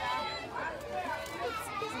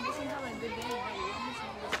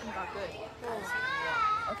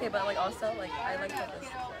 Okay, but like also like I like how this.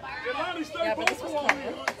 Jelani, stay Yeah, but this was focused.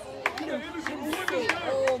 fun. Keep the energy. We'll win this game.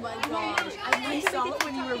 Oh my gosh! I saw it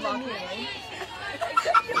when you were walking in. I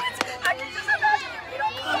can just imagine you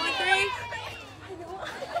don't call me 3.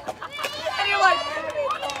 And you're like,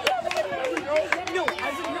 no, I was like, no,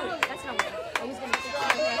 that's not right. I was gonna sit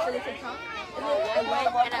down for the TikTok, and then I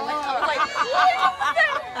went, I was like,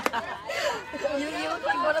 you look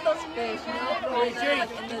like one of those fish, you know, like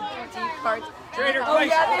in the deep parts. Trader, Oh, place.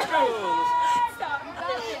 yeah, Let's go.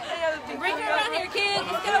 Bring her around here, kid.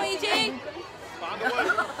 Let's go, EG.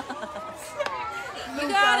 You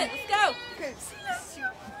got it. Let's go.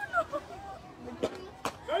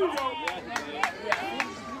 There you go.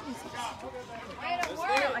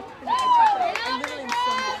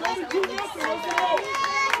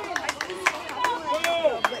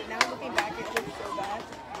 But now looking back, it looks so bad.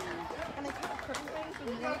 And I caught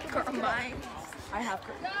curtain Mine. I have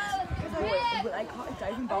curtains. Boy, when I caught a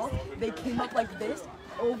diving ball, they came up like this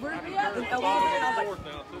over the elevator, and I was like,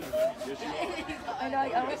 I know,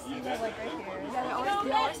 I always see that like right here. Yeah, they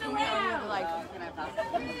always see me and they're like,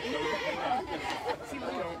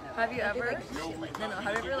 have you ever,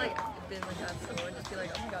 have you ever like been like at school and just be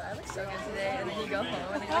like, oh my god, I look so good today, and then you go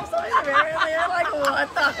home and you look so embarrassed, and you're like, what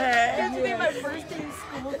the heck? It was my first day in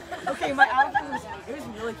school. Okay, my outfit was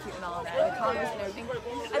really cute and all that, and the colors and everything.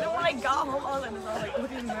 And then when I got home, all of a sudden, I was like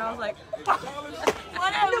looking in the mirror, I was like, why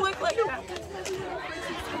do I look like that?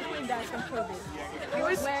 It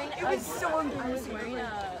was so embarrassing. I was wearing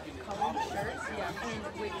a collared shirt, and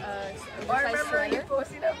with a sweater.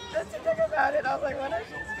 Posting up the TikTok about it. I was like, what?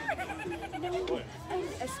 And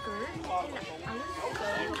a skirt, and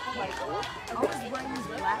I was wearing these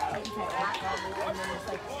black pants and black goggles, and then this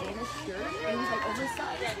like Spanish shirt, and it was like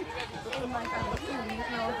oversized. And like I looked at me,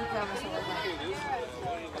 and I was looking at myself like,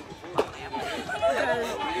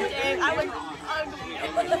 I look ugly.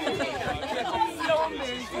 So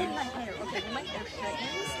embarrassing. My hair, okay, when my hair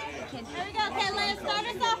straightens, I can't do it. Here we go, Caitlin. Start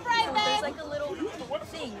us off right, So there's babe. like a little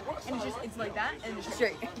thing, and it's like that, and it's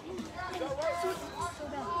straight. So bad.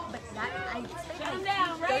 But that, I spent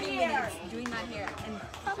like 30 minutes doing my hair, and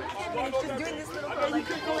probably 10 minutes just doing this little curl, like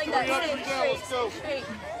that, straight.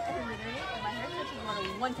 And literally, my hair touches the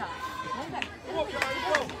water one time. I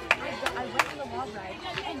went on the log ride,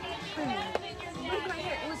 and boom. Look right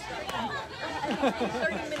here, it was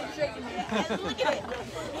 30 minutes straight, and look at it.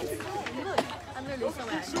 Look, I'm literally so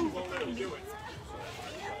mad.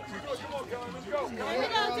 Come on, Kelly, let's go. Here we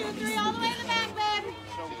go, 2, 3, all the way to the back, babe.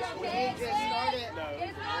 Just started.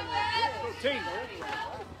 It's one, babe. Team.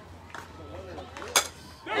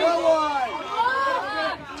 Go one.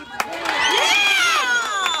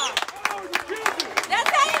 That's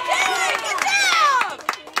how you do it. Good job.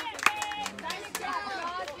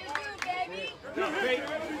 Pete.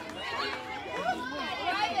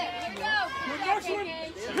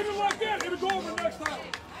 Hit it like that. It'll go over next time.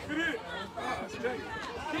 Hit it. Here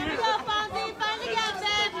we go, Fonzie. Find the gap,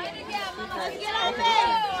 Dad. Let's get on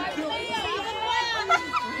base.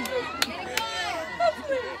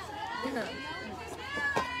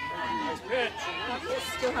 Nice pitch. You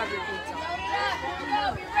still have your boots on. Go,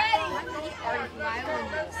 be ready.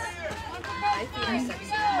 My feet are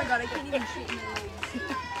sexy. Oh my god, I can't even shoot my legs.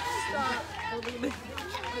 Stop. Oh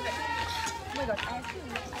my god,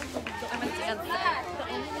 I'm a dancer.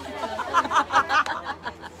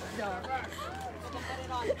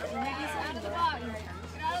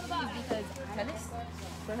 Because tennis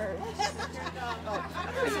for her.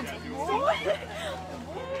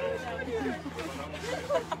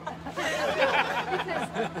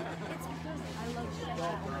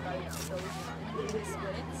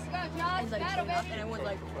 And like showing up, and everyone's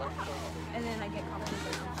like, wow. And then I get compliments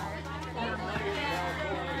like, I'm tired. And I'm like,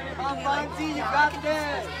 Come on, Fonzie, you got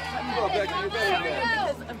this. You go back to your bed.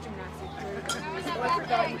 because of gymnastics. So I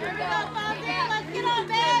forgot you did that. Let's get on,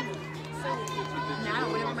 babe. So now,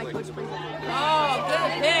 whenever my coach plays, Oh,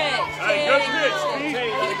 good pitch. Hey, good pitch, Steve.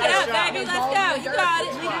 Keep it up, baby. Let's go. You got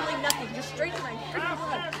it. literally nothing, just straight to my freaking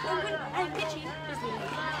head. And when I'm pitching, there's literally,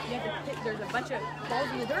 you have to pick, there's a bunch of balls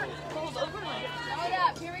in the dirt, falls over my. Hold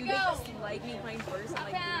up. Here we Do they go. just like me playing first and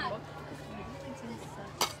like doing well?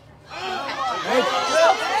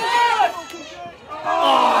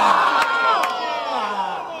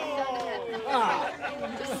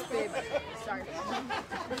 Sorry.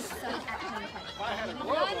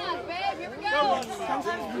 Babe, here we go.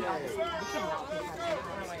 Sometimes we cannot be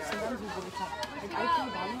Sometimes we really can't. Like I play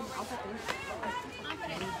volleyball, I'll play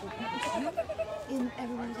and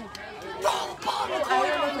everyone's like, I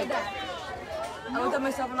don't know that. I looked at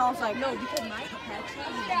myself and I was like, no, because my catch is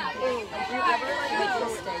big. Like whoever like makes a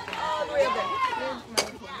mistake all the way up there.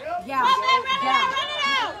 Yeah.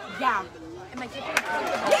 And my catcher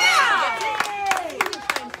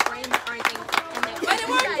and frame it or anything. And then Way to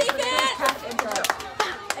work, defense!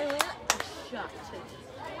 and shot.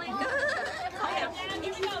 Like,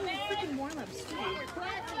 it's freaking warm-ups. I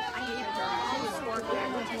hate it. She was scoring.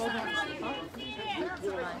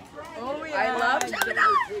 Oh yeah. I love it.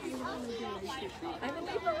 I'm in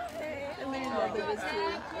April. And then love it too.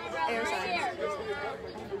 Air signs.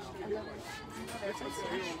 Air signs.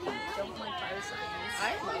 Don't like fire signs. I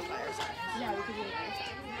love fire signs. Yeah, we could do an air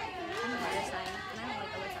sign. I'm a fire sign, and I don't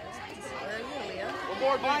like other fire signs. Are you a Leo? One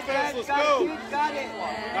more defense, let's go. You got it.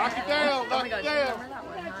 Knock it down, Oh knock my it god, down. remember that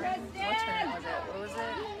one, huh? What tournament was it? What was it?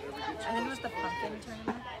 I think it was the pumpkin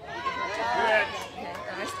tournament. Okay, I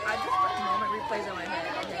just for a moment replays in my head,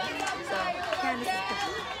 okay? So, Candace is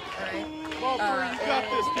pitching, alright? Come on, you got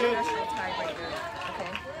this, kid. International tiebreaker,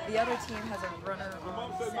 okay? The other team has a runner on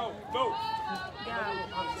second. No. Yeah,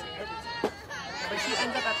 well, obviously. But she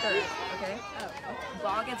ends up at third, okay?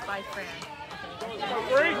 Ball gets by Fran.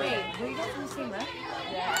 Great. Wait, were you guys in the same rep?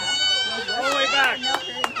 Yeah. All the way back.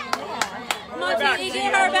 Come on, Tiki,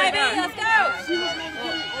 get her, baby. Let's go. You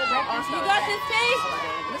got this, Steve?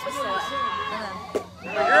 This was so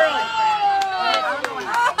Good girl.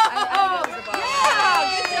 Yeah,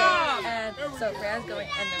 good job. And so Fran's going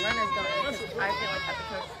and the runner's going because I feel like at the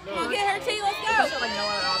coach. We'll get her, T. Let's There's go. like no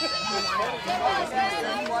other option. He wanted to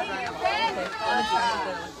go.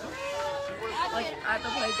 Like I have to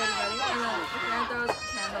play good ready and then Fran throws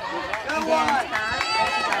candle.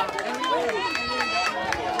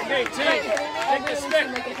 Okay, take the stick.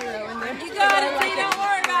 You got it, T. Don't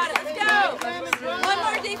worry about it. Let's go. One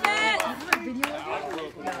more defense.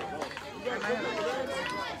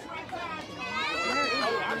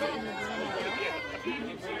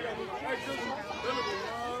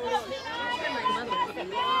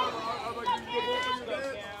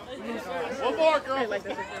 One more, girl. Like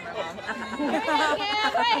this is for my mom.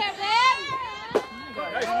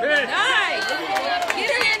 Nice pitch. Nice. Get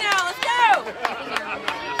her here now. Let's go.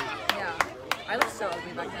 Yeah, I looked so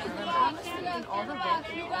ugly back then. I was thinking all the work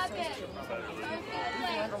and all sorts of children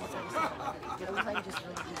it was like just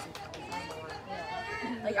really easy.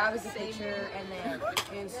 Like I was a pitcher and then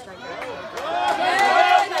it was striker.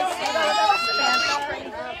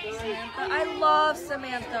 I love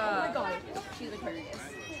Samantha. Oh my god, she's Aquarius.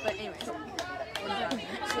 But anyway.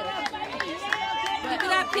 Keep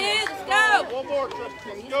it up, kids. Let's go. One more,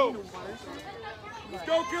 Tristan, let's go. Let's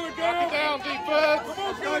go, Killer Knock it Girl. down, defense. Come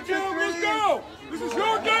on, Killer Girl. Let's go. This is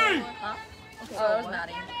your game. Huh? Okay, oh, that was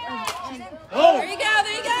Maddie. There you go.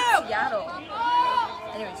 There you go. Seattle.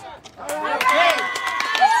 Anyways.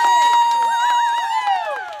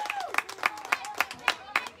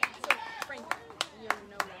 Frank, you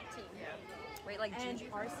know that team. Wait, like Ginger?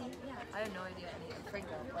 RC? Yeah. I have no idea any of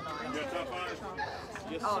Franco. Yeah, top five.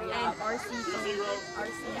 Oh, yeah. And RC.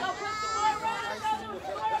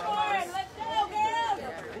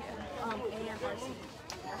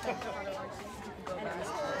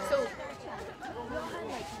 So, we all had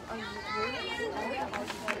like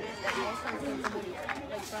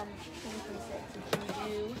like from 2026,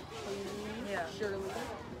 you, Yeah. Shirley.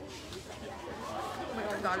 Oh my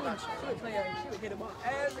God, I forgot about Shirley. She would hit him up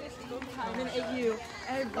every single time and at you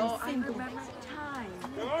every single time.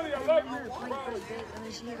 Melanie, I love you. Like really big, and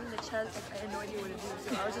then she hit me in the chest. Like, I had no idea what to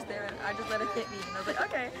do, so I was just there and I just let it hit me, and I was like,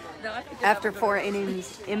 okay. No, I picked it After up, 4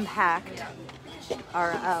 innings, Impact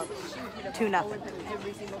are up 2-0.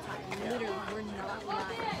 Every single time. Literally, we're not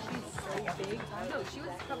lying. She's so big. No, she was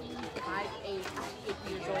probably 5'8", 8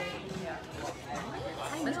 years old. Yeah.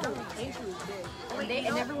 I know. And she was big.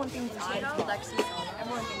 And everyone thinks I know Lexi.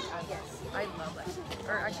 Everyone thinks I yes. I love Lexi.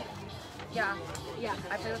 Or actually, yeah.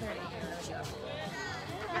 I played with her in 8 years and she left.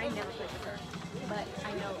 I never played with her. But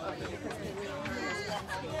I know because they were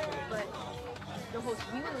but the whole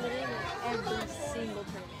we were literally in every single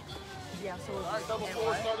tournament. Yeah, so Double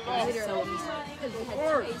four started off. literally because we had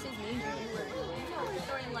 2 aces, me and you were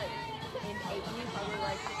throwing like in 8 probably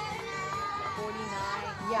like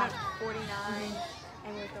 49. Yeah, 49,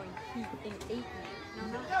 and we're throwing heat in 8.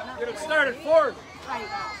 No, not Get it started, forward. right.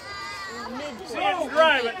 Mid. See it,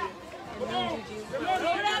 drive it. And me and Juju.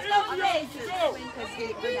 Let's go. Because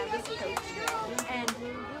we have this coach, and we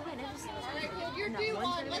win every single time. You're due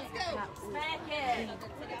one. Let's go.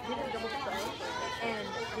 We did a double play, and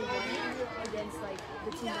we won against like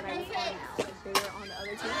the team that I was on now. Like they were on the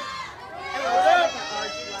other team, and it was like an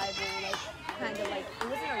arch rival, like kind of like it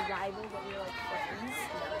wasn't a rival, but we were like friends.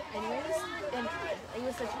 Anyways, and it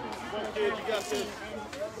was such a cool team.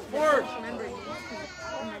 And I remember you.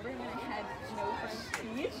 Remember when I had no front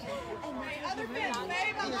teeth? Other field,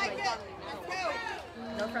 babe. I like it. Let's go.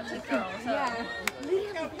 No front teeth girl. So. Yeah.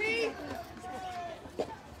 Go, Pete.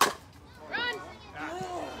 Run.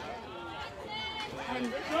 And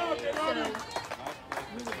so,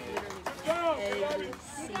 we would literally every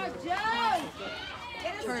single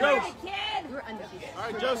tournament. We were undefeated. All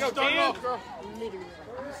right, Joe, start off, girl. Literally,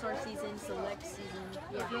 like all-star season, select season,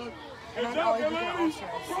 yeah. Good And I'd job, always be Melanie.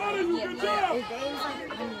 all-stars. Proud of you, Yeah, good yeah. job. If they was like,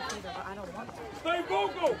 I'm undefeated, but I don't want to. Stay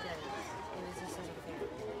vocal. It was just such a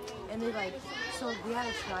fair. And they like, so we had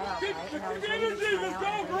a tryout, right? And I was ready to try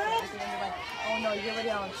out. And they're like, oh no, you're already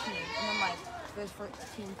on team. And I'm like, there's for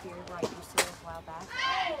team theory where I used to this a while back.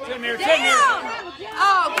 Ten here, 10 here.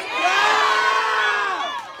 Oh,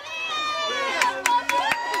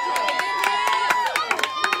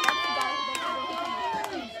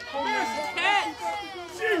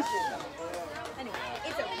 Anyway,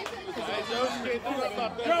 it's okay. Hey, Joe, can't do that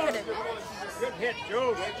about that. Good hit,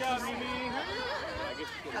 Joe. Good job, Mimi.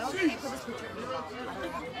 I don't think they put this picture in the box.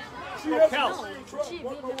 Go, Kel.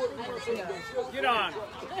 No. Get on.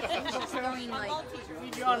 Throwing like,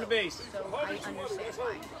 Need you on the base. so I understand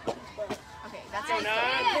why. Okay, that's it.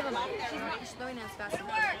 Nine. Never mind. She's throwing as fast as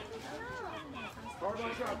I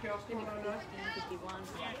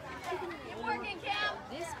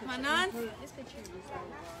This picture is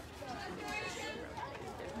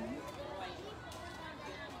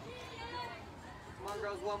Come on,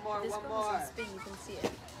 girls, one more, this one one more. is spin, you can see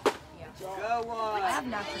it. Yeah. Go one. I have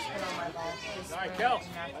natural spin on my ball. Just All right, natural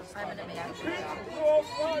Kel. spin. I'm gonna make natural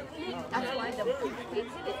spin. That's why the people hated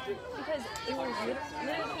it. Because it was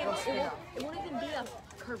literally, it won't even be a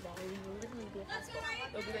curveball. It will literally be a fastball.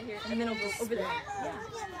 It'll be right here, and then it'll go over there.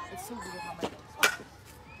 Yeah. It's so weird how my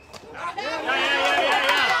Yeah.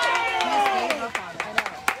 He just gave up on it. I know.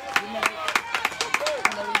 You never,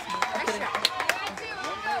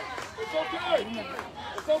 It's okay.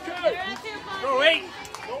 It's okay. Go 8.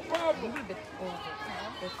 No problem.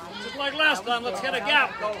 Just like last time, let's get a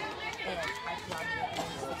gap. Go.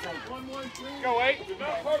 Go 8. You're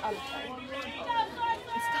not perfect.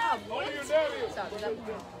 Stop. All you're down here. Stop.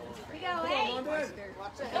 We go, hey.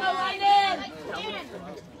 Go, Lightning.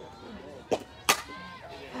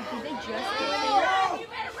 Did they just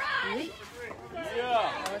really?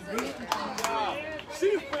 Yeah.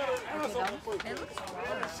 She's better than us on the foot.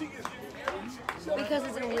 She is. Because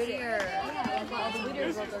it's a Whittier. Yeah, like all the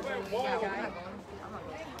leaders will go down.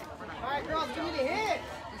 All right, girls, give me the hit.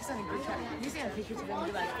 You see a picture of them and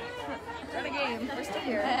be like, run a game. We're still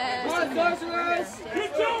here. Come on, Sourcerers.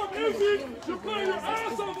 Good job, Izzy. You're playing your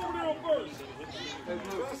ass off over there on first. Did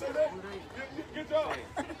I say that? Good job.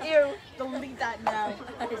 Ew, delete that now.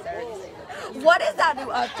 What is that new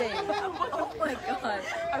update? Oh my god.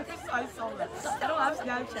 I think I saw that. I don't have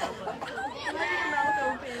Snapchat, but. Her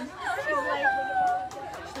mouth open.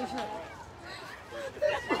 She's like,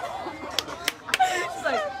 She's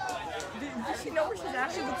like, Does she know where she's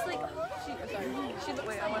at? She looks like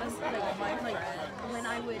wait, I want to say like my friend. When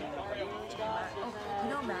I would. Oh, you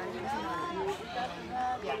know Maddie was not.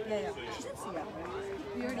 Yeah. She didn't see that.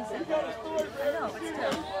 We already said that. I know, but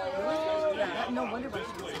still. Yeah, no wonder why she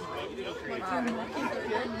was like, I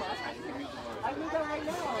knew that right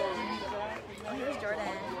now. Oh, here's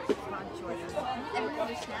Jordan. Come on, Jordan. everyone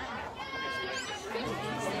was snapping.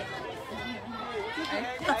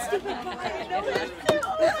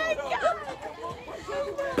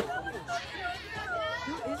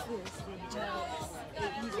 Who is this?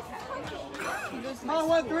 Come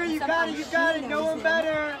on, 1-3, you got it, know him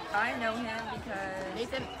better. I know him because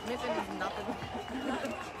Nathan is nothing.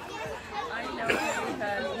 I know him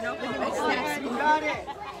because you know who You got it.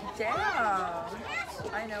 Damn.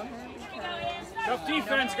 I know him because Tough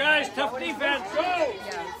defense, guys. Tough defense. Go.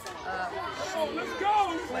 yeah. Let's go.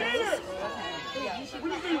 Let's get it. We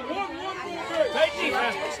just need one more. Tight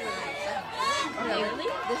defense. Okay, really?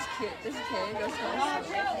 This kid goes to my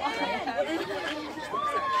school.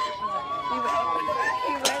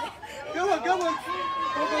 He went. Good one. Go.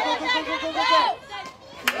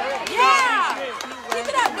 Yeah! Keep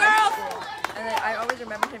it up, girls! And then I always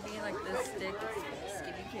remember him being like this thick,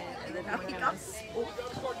 skinny kid, and then now he got so.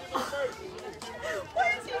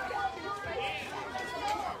 Where is he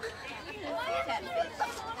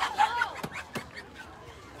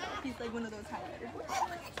He's like one of those highlighters.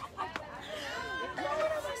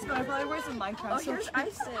 So I probably wear some Minecraft. Oh, here's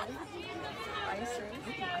Isis.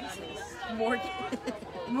 Morgan.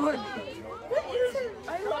 Morgan. I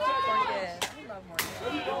love Morgan.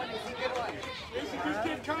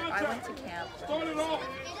 I went to camp.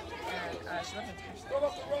 And she lived in Tristan.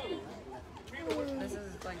 This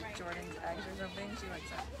is like Jordan's ex or something. She likes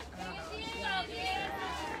that. I don't know.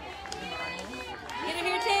 Get him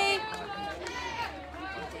here, T!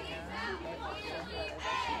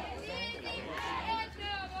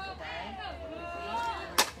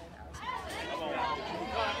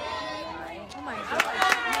 Oh my god.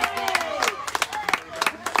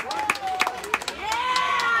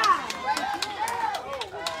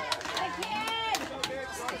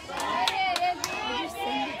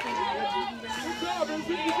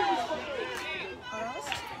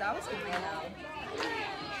 That was good now.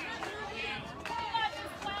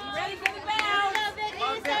 Ready for the bounce?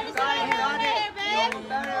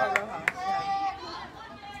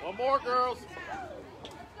 One more, girls.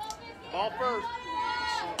 Ball first.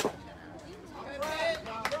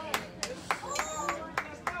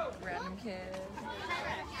 Random kid.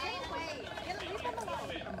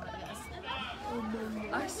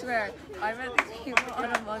 I swear, I met these people on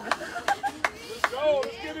Among Us. Let's go.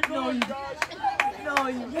 Let's get it going, guys. No,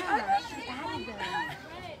 yeah. She added them.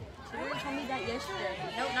 She didn't tell me that yesterday.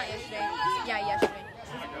 No, not yesterday. Yeah, yesterday.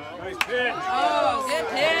 Nice pitch. Oh, good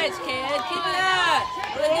pitch, kid. Keep it up.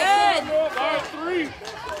 Look good. Last three.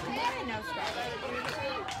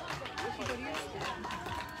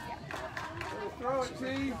 Throw it, T.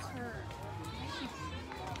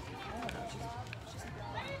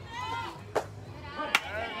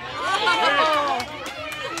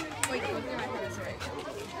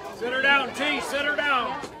 Sit her down, T. Sit her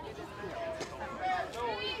down.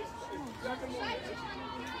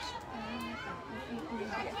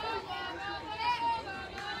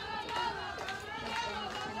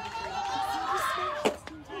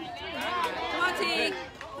 Come on, T.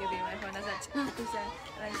 You'll be my phone. That's at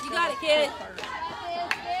 2%. You got it, kid.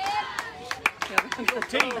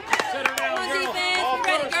 T. Sit her down, Come on, girl. defense. Ball We're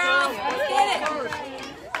ready, first, girls. girl. Let's get it.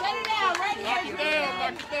 Set it down, right here. Knock it down.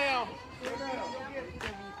 Knock it down.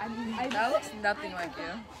 That looks nothing like you.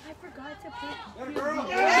 I forgot to put. Let her girl.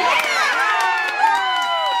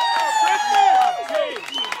 T.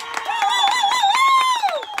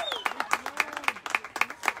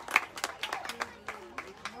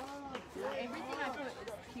 Everything I put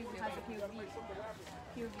has a POV.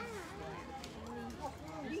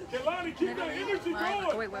 Kelani, keep that energy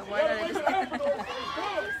going. Wait, why did I just...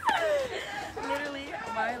 Literally,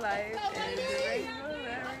 my life is the rainbow of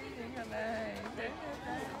everything I make.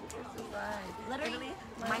 It's just life. Literally,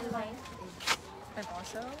 my life is. And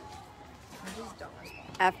also, I just don't respond.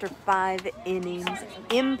 After 5 innings,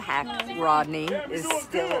 Impact Rodney is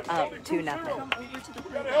still up 2-0.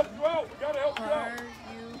 We gotta help you out. We gotta help you out. Are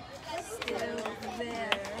you still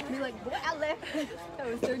there? Be like, boy, I left. That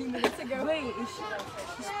was 30 minutes ago. Wait, is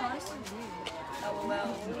she's probably still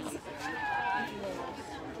LOL. We're just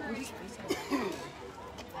FaceTime.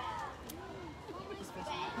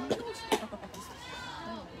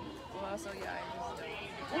 Well, so yeah, I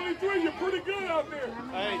just 23, you're pretty good out there.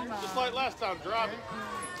 Hey, just like last time, drop it.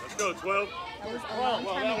 Let's go, 12. That was a Well,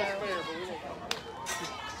 long time that was ago. fair, but we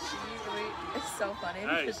won't. so funny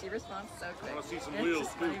because she responds so quick. I want to see some It's wheels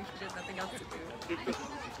just funny because she has nothing else to do.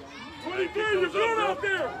 23, you're good out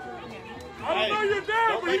there. I don't know your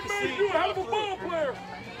dad, but he made you a hell of a ball player.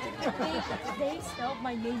 They spelled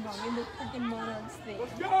my name wrong in the freaking Monarchs thing.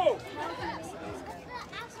 Let's go.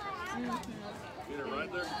 Get it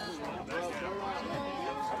right there.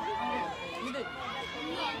 You did.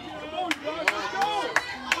 Come on, you guys, let's go.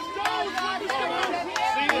 Let's go.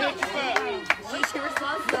 See you hit your back. She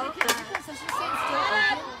responds so fast. So she's saying still open.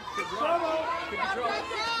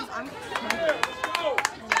 I'm Let's go.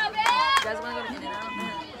 You guys want to go to In-N-Out?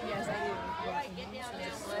 Yes, I do.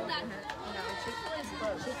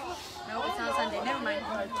 No, it's on Sunday. Never mind.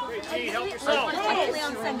 Hey, help yourself. Technically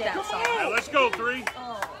on Sunday. All right, let's go, 3.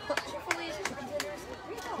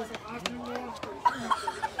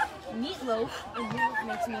 Meatloaf and meatloaf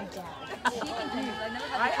makes me dad.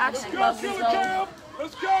 I actually love meatloaf.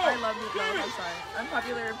 Let's go. I love meatloaf. I'm sorry.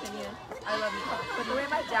 Unpopular opinion. I love meatloaf. But the way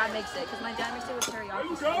my dad makes it, because my dad makes it with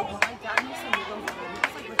teriyaki sauce. My dad makes the meatloaf with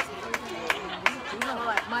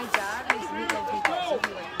my dad makes meatloaf. So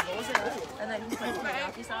he like rolls it up, and then he puts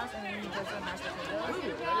teriyaki sauce, and then he does the mashed potatoes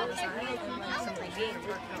on the side, and then some green beans,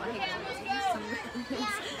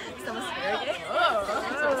 some asparagus.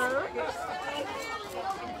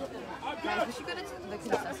 Guys, we should go to the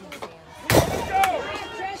Sesame Stand.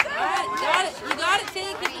 Alright, got it. You got it, T.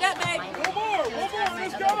 Keep it up, babe. One more,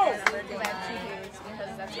 let's go.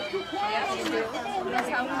 That's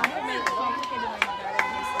how complicated my dad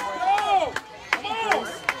is. Go. Come on.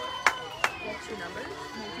 What's your number?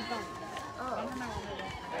 Oh.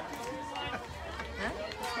 Huh?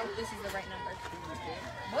 Let's hope this is the right number.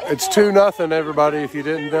 It's 2-0, everybody, if you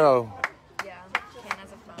didn't know. Yeah, Ken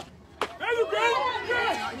has a phone. There you go.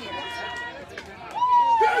 Yes. Not here.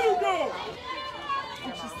 There you go.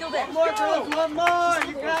 She's still there. One more, girls, one more.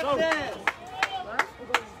 You got this.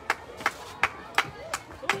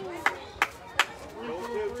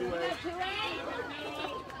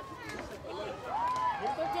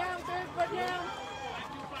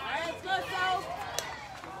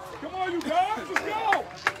 Come on, you guys. Let's go.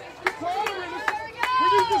 Keep following. We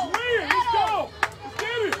need this win. Let's go. Let's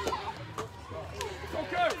get it. It's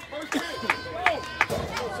okay. First hit. Let's go.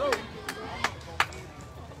 So,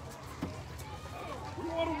 we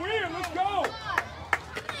want to win. Let's go.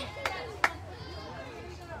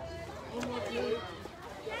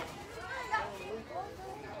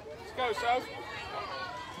 Let's go, Soph.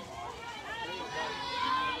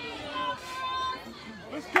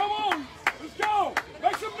 Let's come on. Let's go.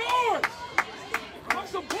 Make some noise. Make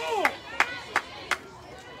some pull.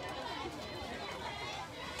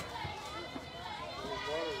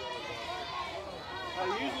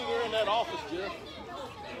 Usually they're in that office, Jeff.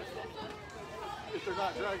 If they're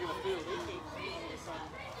not dragging the field.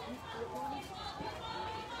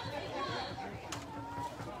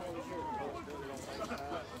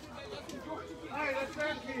 Hey, let's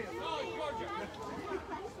turn kid.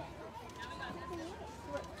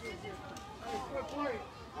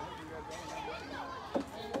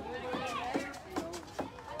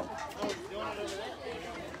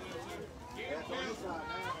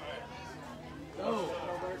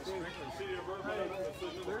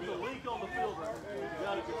 There's a leak on the field right there. You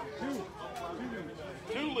gotta get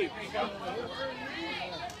two leaks.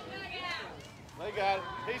 They got it.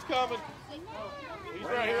 He's coming. He's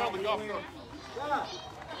right here on the golf cart.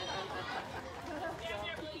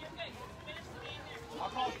 I'll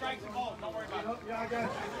call strikes and balls. Don't worry about it. Yeah, I got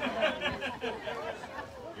you.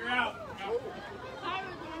 You're out.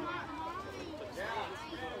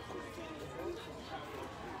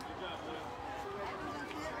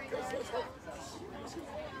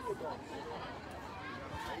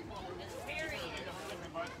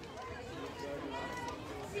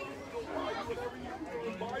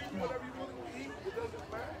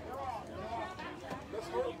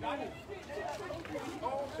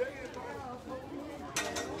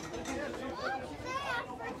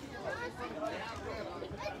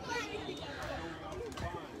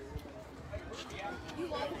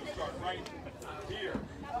 Right here.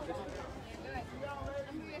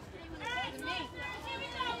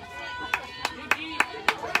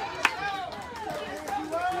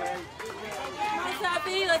 Nice,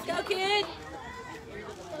 Sophie. Let's go, kid.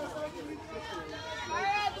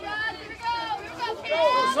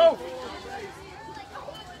 So,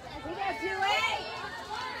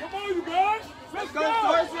 come on, you guys. Let's go.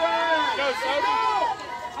 Sourcerer. Go, Sophie.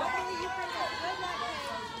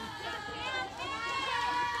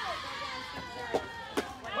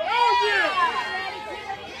 Oh, yeah.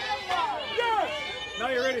 Yes. Now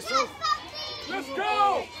you're ready, Sophie. Let's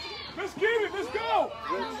go. Let's get it. Let's go.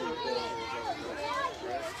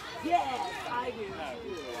 Yes.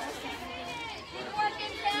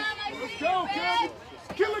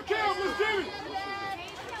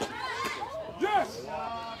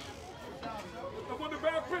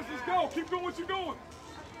 Keep going what you're going.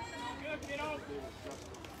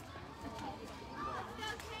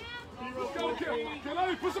 Let's go,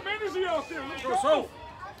 Kelly. Put some energy out there. Let's go. So.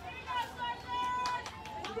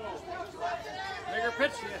 Make her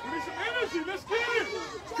pitch. We need some energy. Let's get it.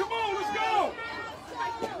 Come on, let's go.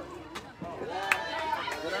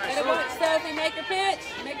 Get a watch, Sophie. Make her pitch.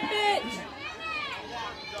 Make her pitch.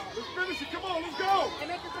 Let's finish it. Come on, let's go. They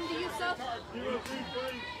make her come to you, Sophie.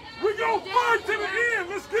 We go fight to the end.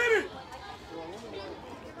 Let's get it.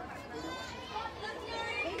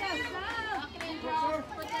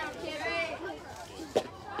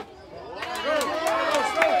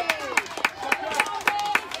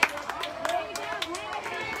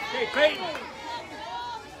 Hey, Peyton.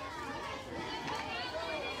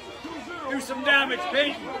 Do some damage,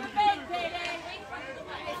 Peyton.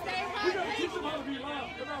 We gotta teach them how to be loud.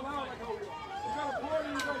 They're not loud like over here. You gotta party.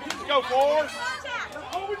 You gotta Let's go, Forrest.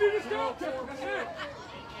 all we need is go. That's it.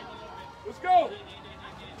 Let's go.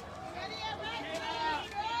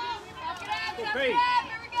 Peyton.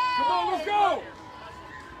 Come on, let's go.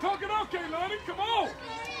 Talk it up, Kaylani. Come on.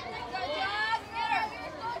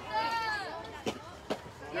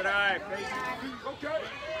 Good eye, Peyton. Okay.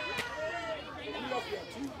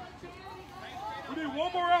 We need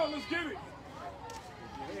one more out. Let's get it.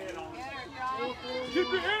 Keep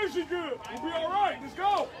your energy good. We'll be all right. Let's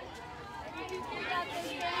go.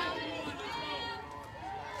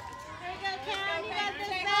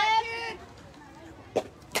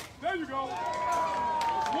 There you go.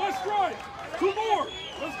 One strike. Two more.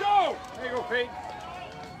 Let's go. There you go, Peyton.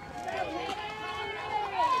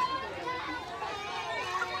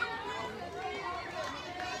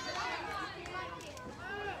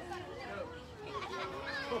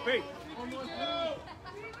 Go, Peyton.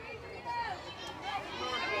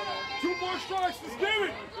 Two more strikes. Let's get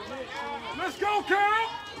it. Let's go, Carol.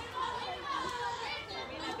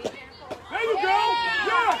 There you go.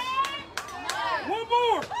 Yes. One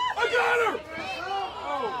more. I got her.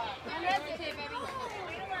 Oh.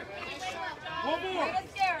 One more.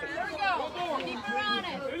 One more.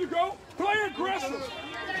 There you go. Play aggressive.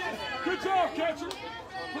 Good job, catcher.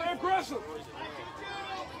 Play aggressive.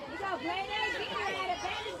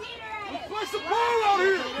 Let's play some ball out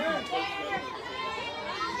here.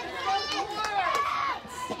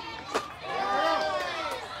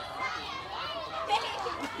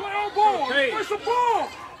 Let's play our ball. Let's play some ball.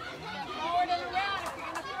 Forward and around if you're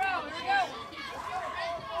going to throw. Here we go.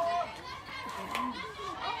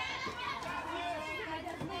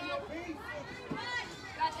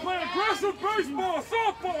 Play aggressive baseball,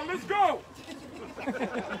 softball. Let's go.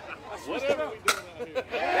 Whatever we doing out here.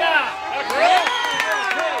 Yeah.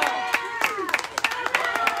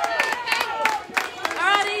 All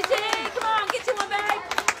right, EG. Come on, get you one, babe.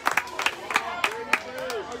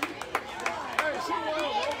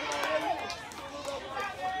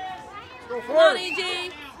 Come on, EG.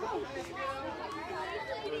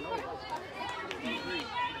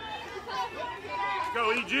 Let's go,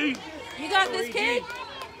 EG. You got this, kid.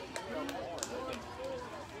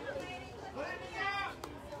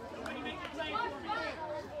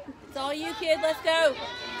 It's all you, kid. Let's go.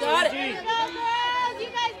 Got it. You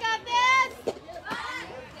guys got this.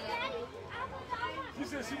 She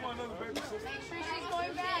said she want another baby sister. She's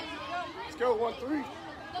going back. Let's go, 1-3.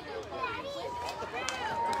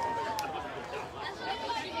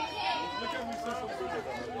 Look at me, sister.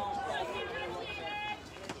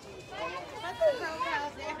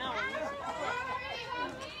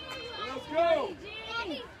 Let's go.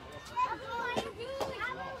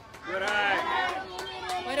 Good eye.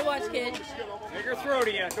 Way to watch, kid. Make her throw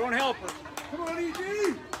to you. Don't help her. Come on, EG.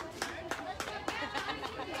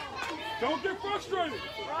 Don't get frustrated.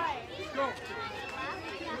 Let's go.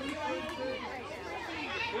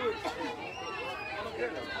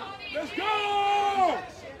 Let's go!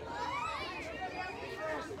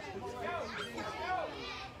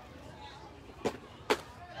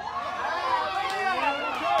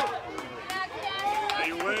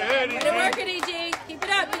 Hey, way ahead, Way to work it, EG. Keep it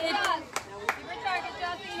up, kid. Keep your target,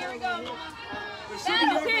 Justin. Here we go.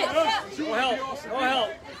 Battle, kid. Go help. Go help.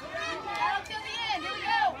 Battle till the end. Here we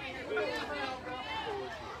go.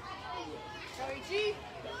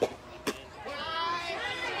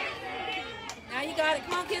 Now you got it.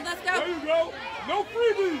 Come on, kid. Let's go. There you go. No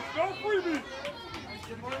freebies. No freebies.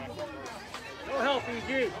 Go help,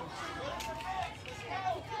 EG.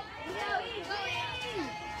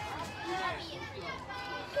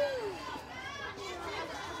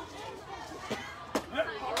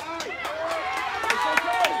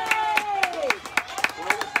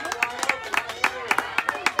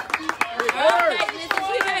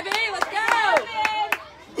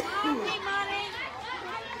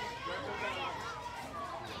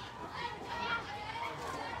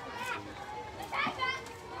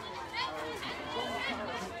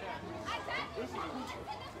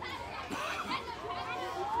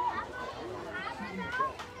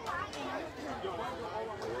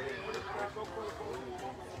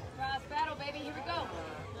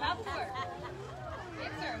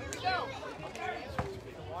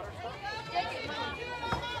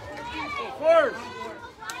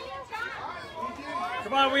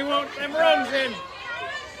 we want them runs in.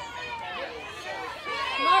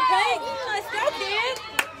 Come on, Peyton. Let's go, kid.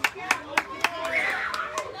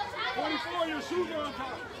 24, your shoes are on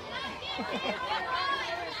top.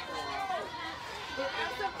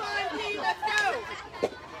 That's a fun team. Let's go.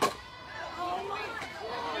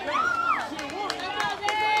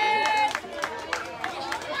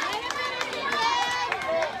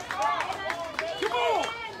 Come on!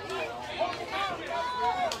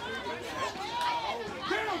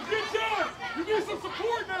 Damn, get down! You need some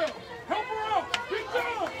support now! Help her out! Get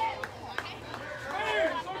down! Man,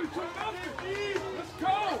 it's only 2-0. Let's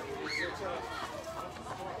go!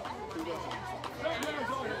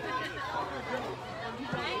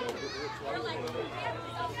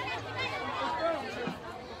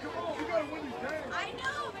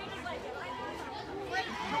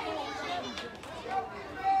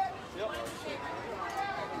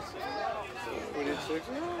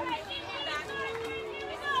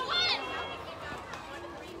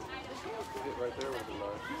 Right there with the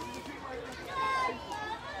line.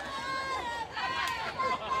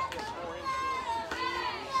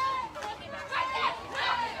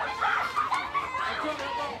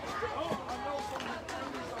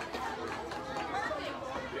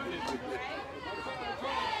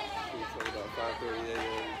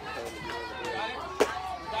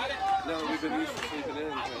 No, we've been used to sleeping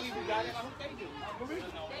in.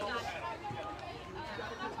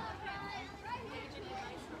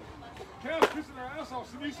 Cal's pissing her ass off.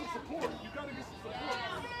 She needs some support. You gotta get some support.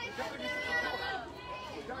 You gotta get some support.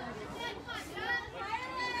 You gotta get some support.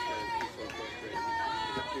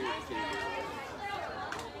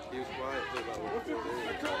 He was quiet for about 4 days.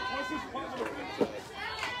 What's his positive?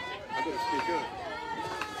 I better speak up.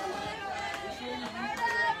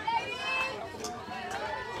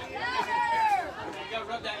 You gotta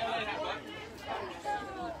rub that LA hat, bud.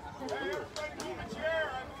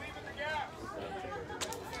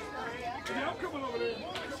 Yeah, I'm coming over there.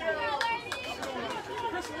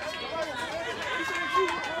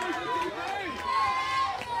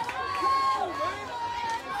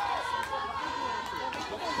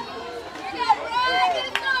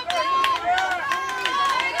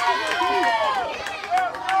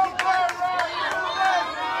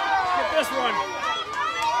 Get this one.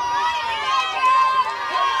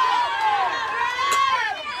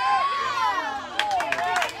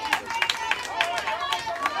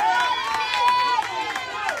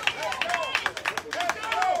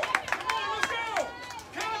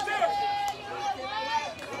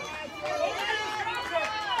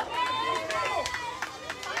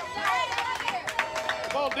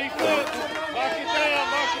 Defense, knock it down,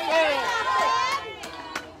 knock it down.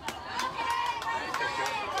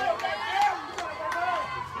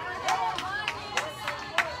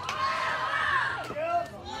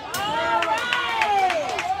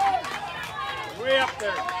 Way up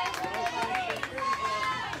there.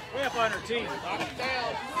 Way up on her team. Knock it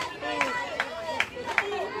down.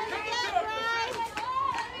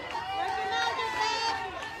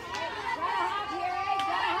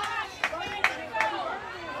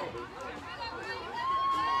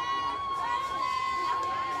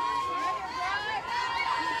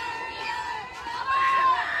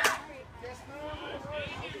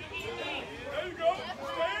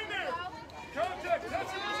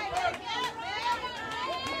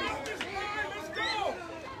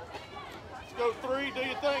 Go 3, do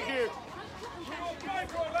your thing here.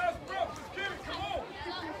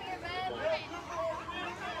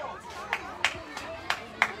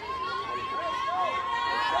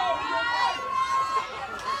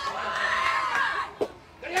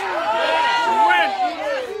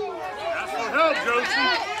 Ask for help,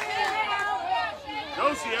 Josie.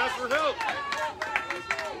 Josie, ask for help.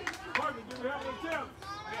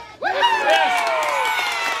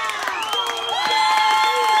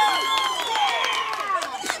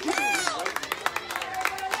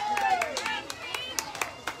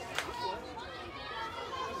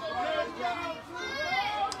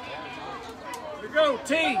 Go,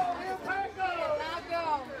 team.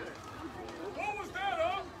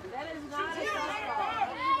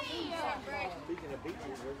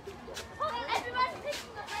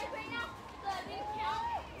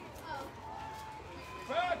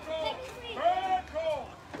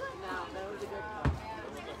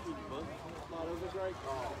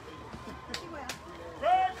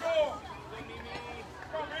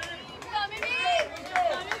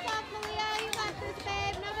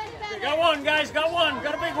 Got one, guys. Got one.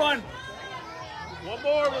 Got a big one. One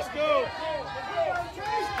more. Let's go.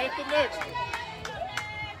 Get the next one.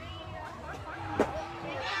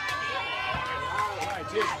 All right,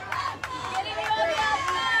 Jim.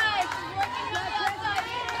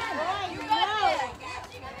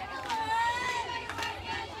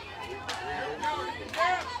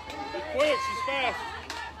 quick. She's fast.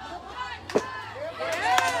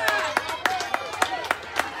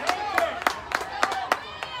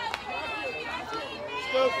 Let's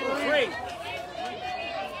go for 3.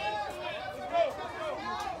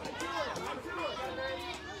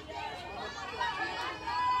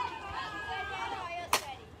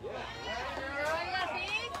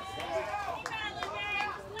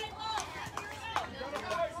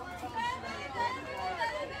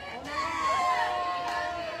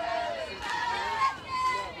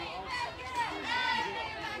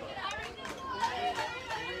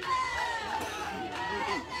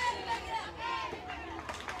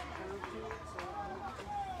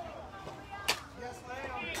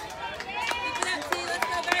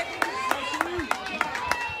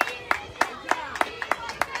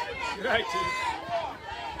 Right, T.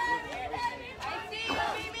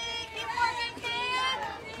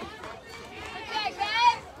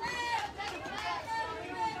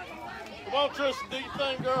 Come on, Tristan, do your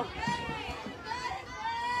thing, girl.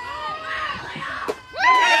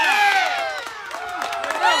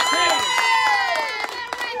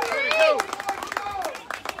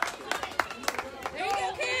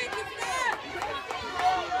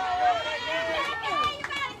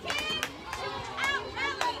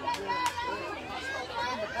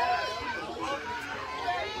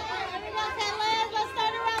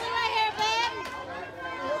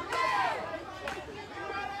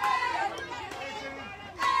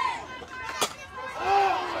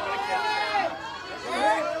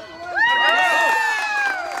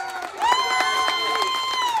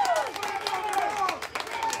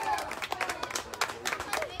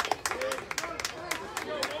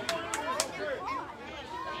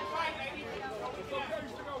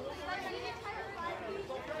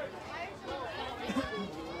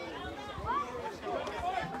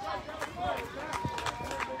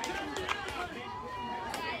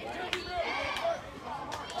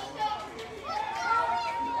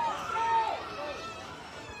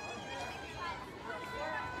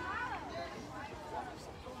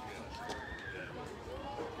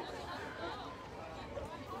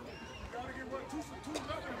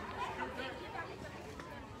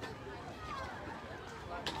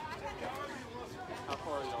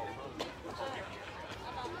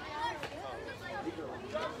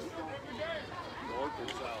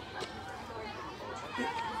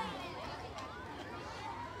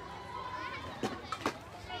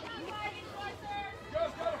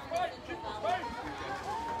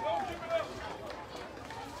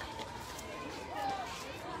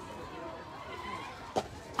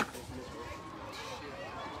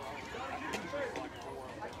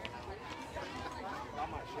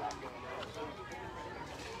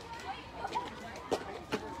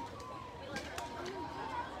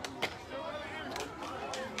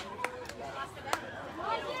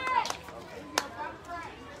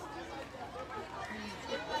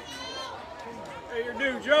 Hey, your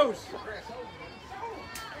dude, Joe's.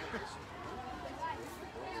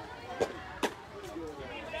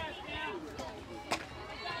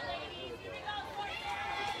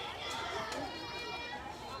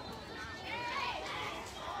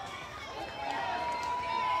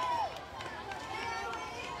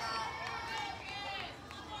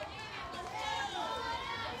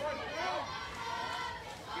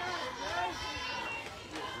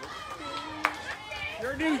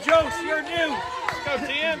 Your due, Joe. Your due. Go,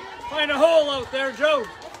 Tim. Find a hole out there, Joe.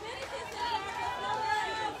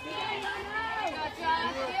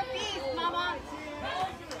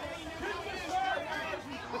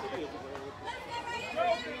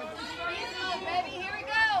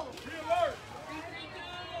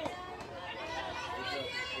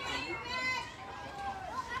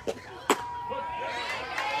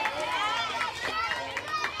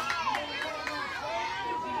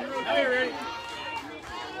 Now you're ready.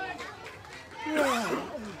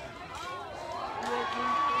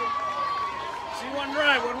 See one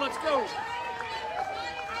drive, one, let's go.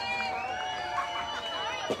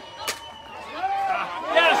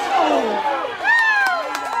 Yes!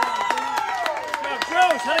 Now,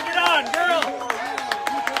 Joe, take it on, girl.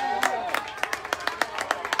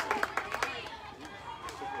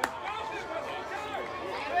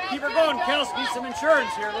 Keep her going, Kels. Need some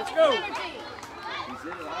insurance here. Let's go. He's in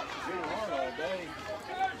it hard all day.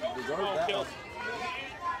 Come on, Kels.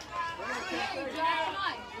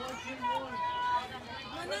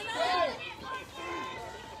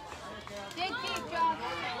 Dig deep, John.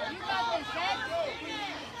 You got this, Ted.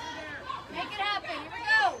 Make it happen. Here we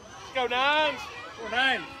go. Let's go, Nines. Go,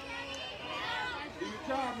 Nine. Do your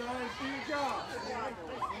job, man. Do your job.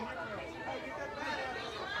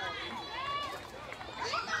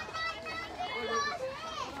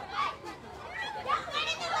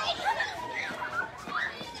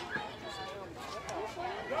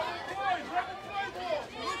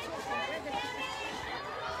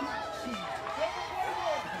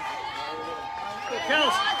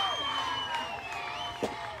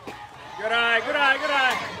 Good eye, good eye, good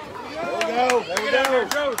eye. There we go. There we Get out there, go.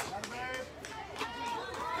 Joe.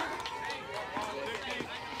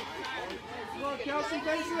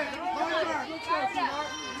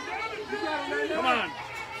 Come on.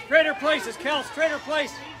 Trade her places, Kels. Trade her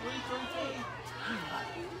place.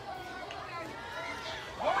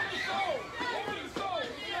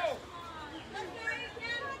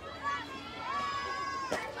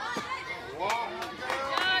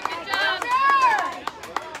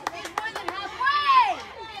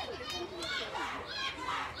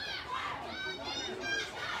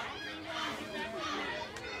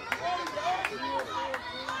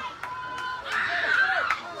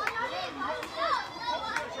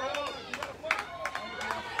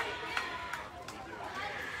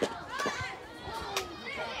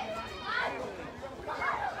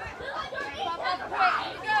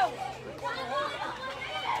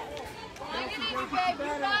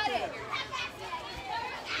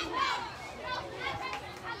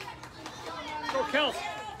 Go, Kels.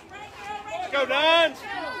 Let's go, Don.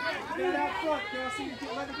 Get out front, Kelsey. You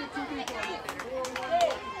can't let it get too deep on you.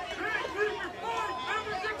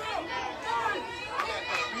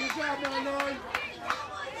 Good job, 9-9.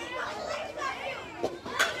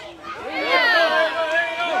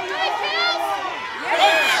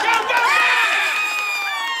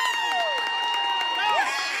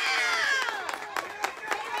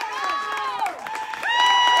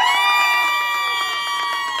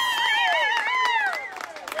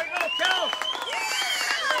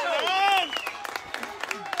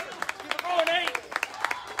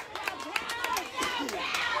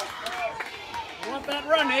 That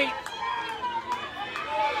run, Nate.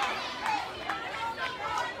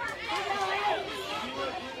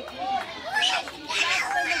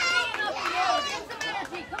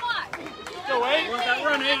 Go, 8. Want that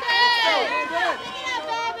run, 8. Let's go.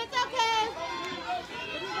 It's okay.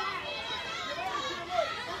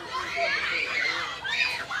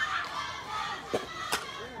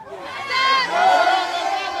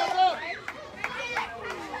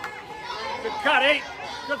 Good cut, 8.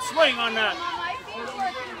 Good swing on that.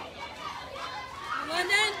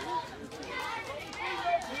 London.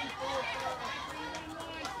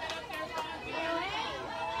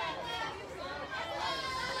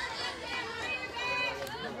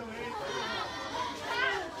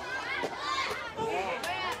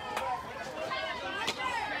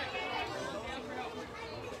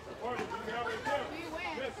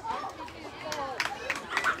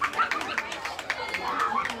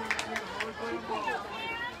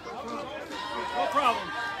 No problem.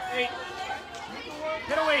 8.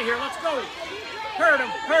 Get away here. Let's go. Hurt him.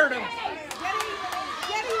 Hurt him.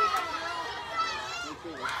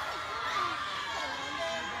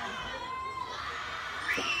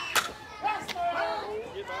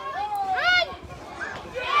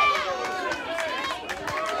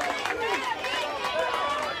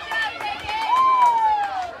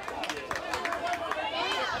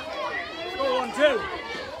 Let's go 1-2.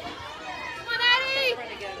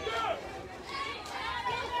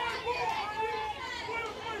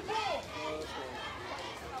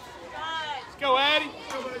 Go, Addie.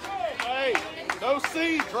 Hey, no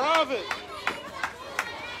C, drive it.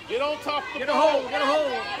 Get on top of the Get a ball. hold. Get a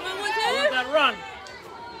hold. I want that run.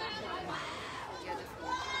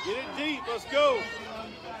 Get it deep. Let's go.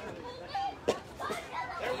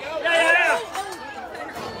 There we go. Yeah.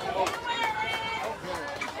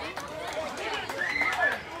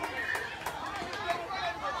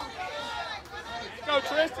 Go,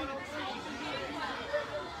 Tristan.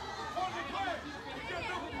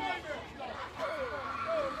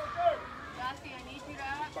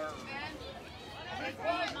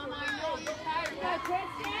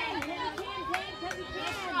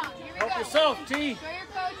 Help yourself, T. Show your coach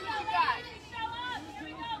what you got.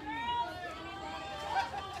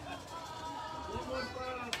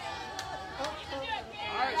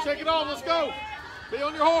 All right, shake it off. Let's go. Be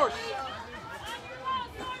on your horse.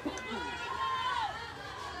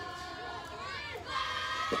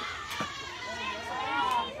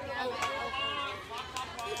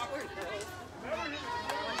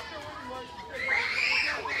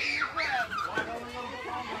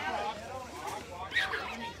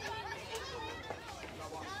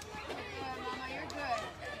 Mama, you're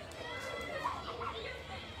good.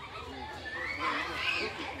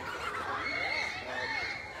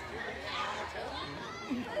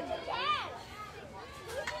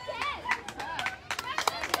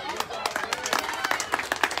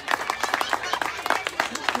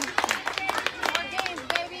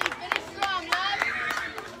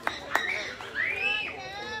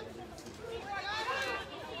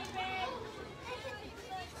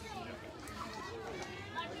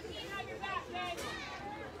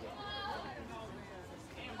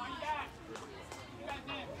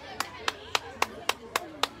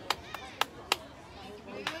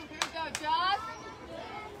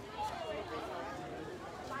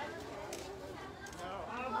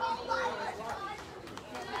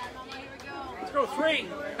 go 3.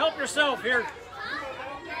 Help yourself here.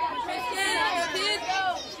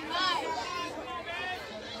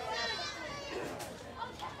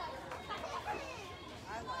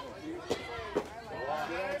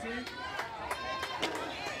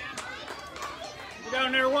 Get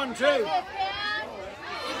down there 1, 2. 2 rounds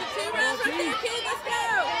right there, kid. Let's go.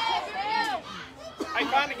 Hey,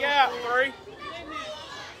 find the gap, 3.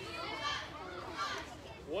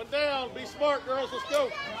 1 down. Be smart, girls. Let's go.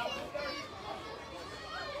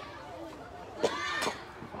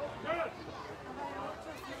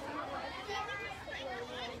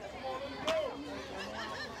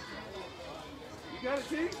 You got it,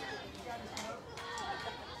 T?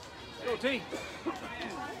 Go, T.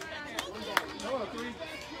 No, 3.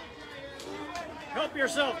 Help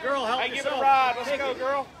yourself, girl. Help Hey, give yourself. it a ride. Let's go,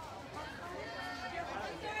 girl.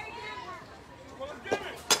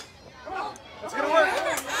 It's going to work.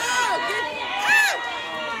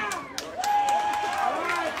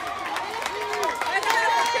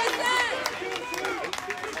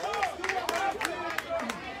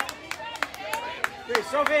 Okay,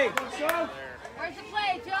 Sophie. Where's the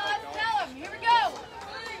play, John? Tell him. Here we go.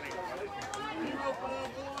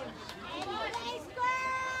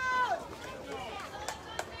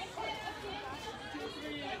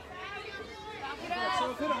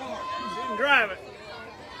 Didn't drive it.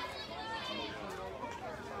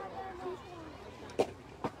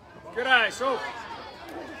 Good eye, Sophie.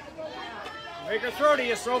 Make her throw to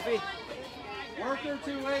you, Sophie. Work her,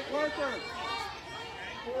 2-8. Work her.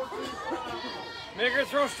 Make her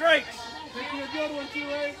throw straights. Pick you a good one,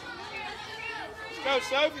 2-8. Let's go,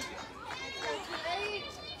 Sophie.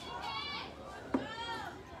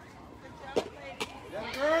 Get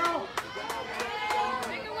it, girl.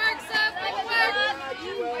 Make it work, Soph. Make it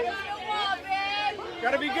work.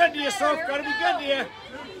 Gotta be good to you, Sophie. Gotta be good to you.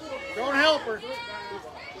 Don't help her.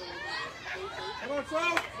 Come on,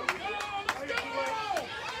 Soph.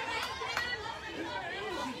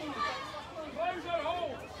 Close that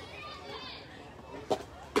hole.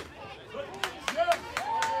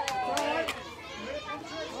 All right.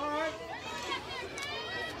 All right.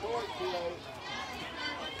 Close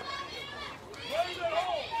that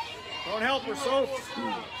hole. Don't help her, Sophie.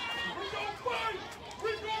 We're gonna fight.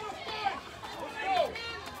 We're gonna fight. Let's go.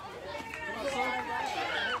 Come on, Soph.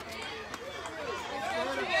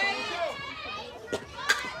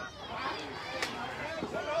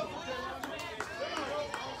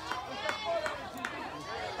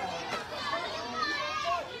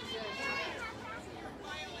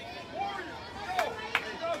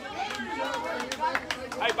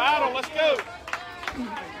 Hey, battle. Let's go.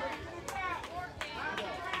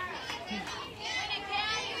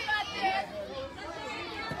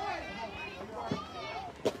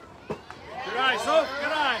 Good eye, Sophie.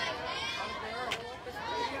 Good eye.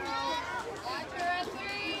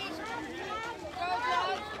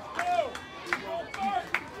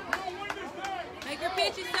 Make her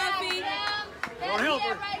pitchy, Sophie. Don't help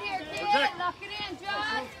her. Right here, kid. Protect. Lock it in,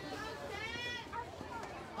 John.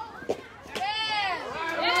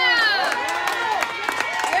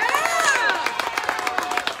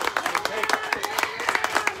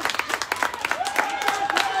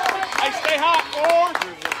 Hey, stay hot, boys.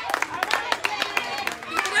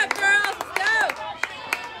 Keep it up, girls. Let's go.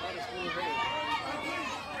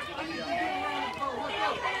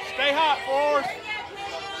 Stay hot, boys.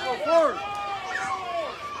 Go forward.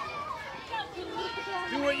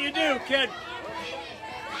 Do what you do, kid.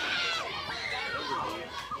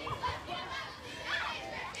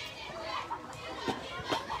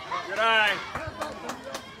 Good eye.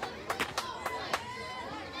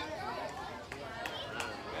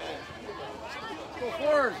 Go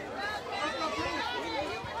forward.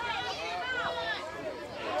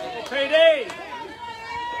 Payday.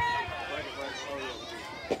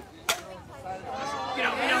 Get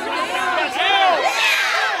out, get out, get out, get out. Let's go.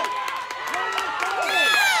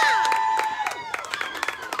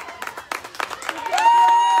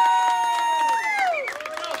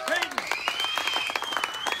 Peyton.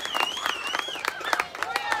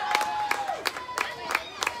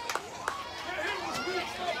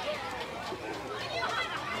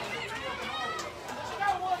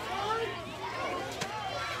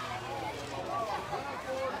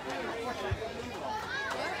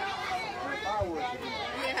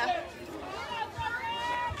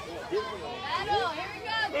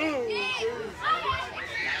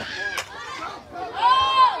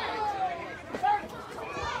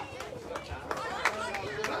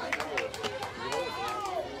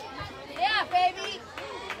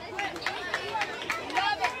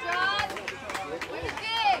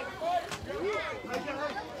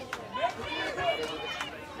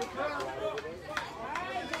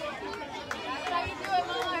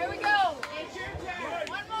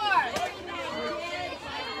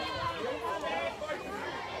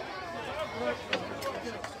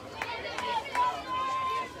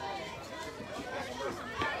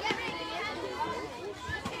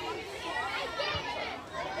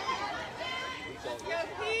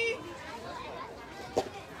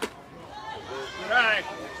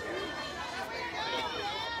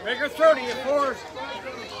 Make her throw to you, Forrest.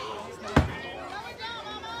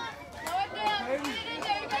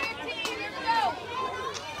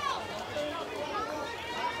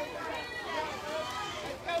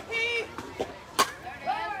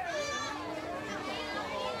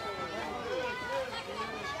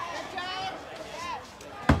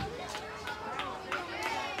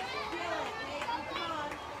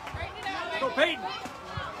 Go, Peyton.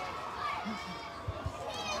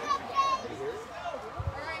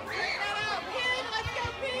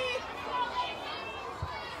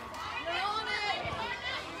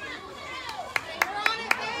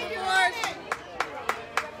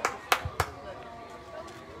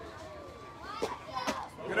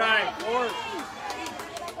 Good eye, Forrest.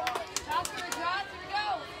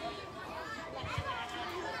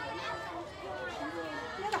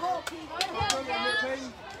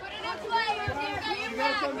 You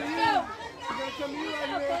gotta come to you. You gotta come to you right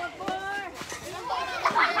here.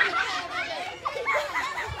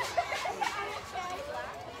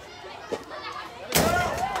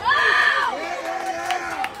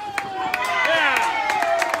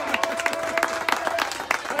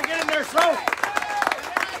 Gotta get in there slow.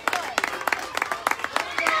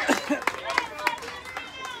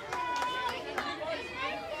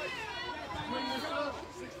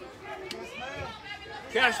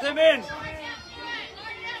 Cash them in.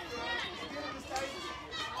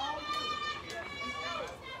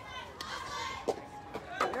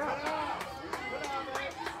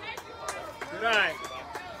 Good eye.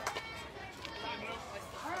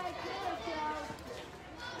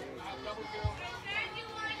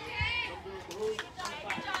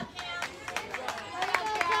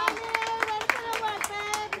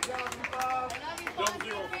 Double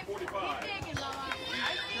zero for 45.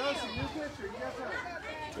 Josie, new picture. You got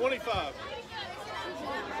that? 25.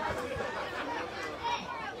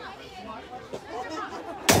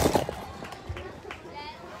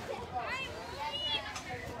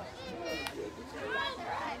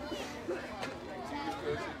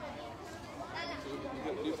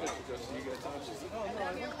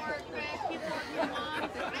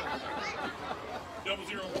 Double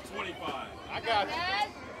zero for 25. I got you.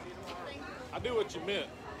 I do what you meant,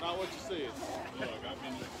 not what you said. Look, I've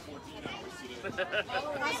been here for 14 hours today.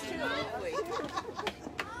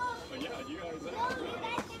 But yeah, you guys absolutely.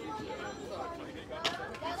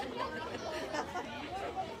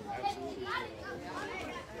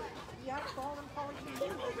 Yeah, falling.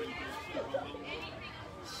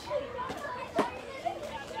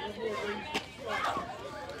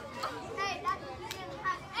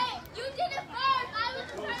 Hey, you did it first. I was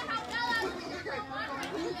trying to help Bella.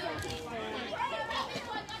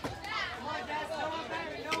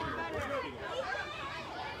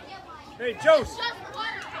 Hey, Jose,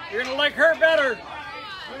 you're gonna like her better.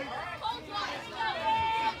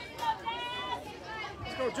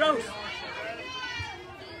 Let's go, Jose.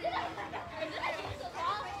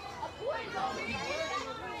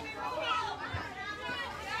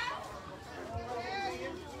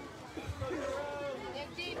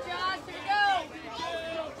 Deep Josh, here we go.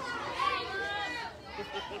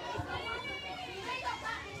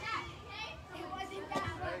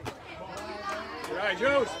 All right,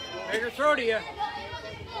 Jose, make her throw to you.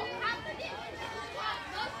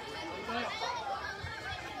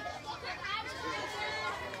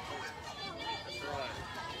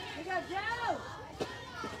 We got Joe.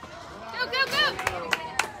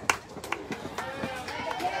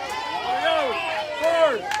 Go.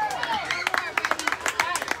 Forward.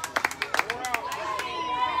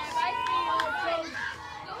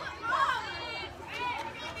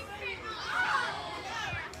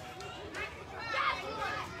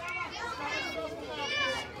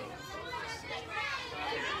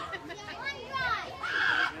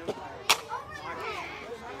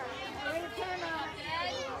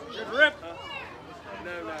 Good rip.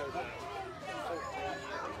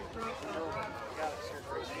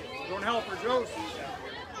 Don't help her, Jose.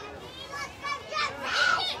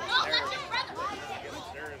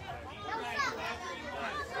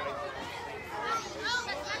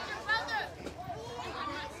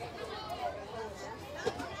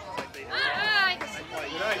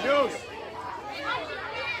 Good eye, Jose.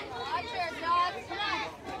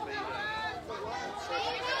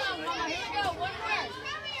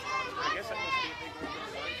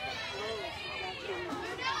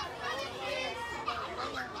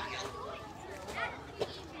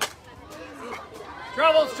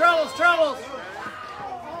 Troubles.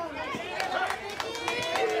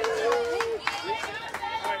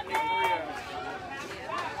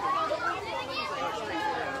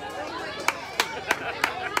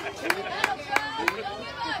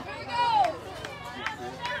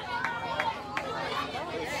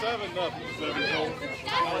 7-0.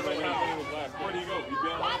 Where do you go? You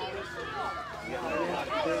got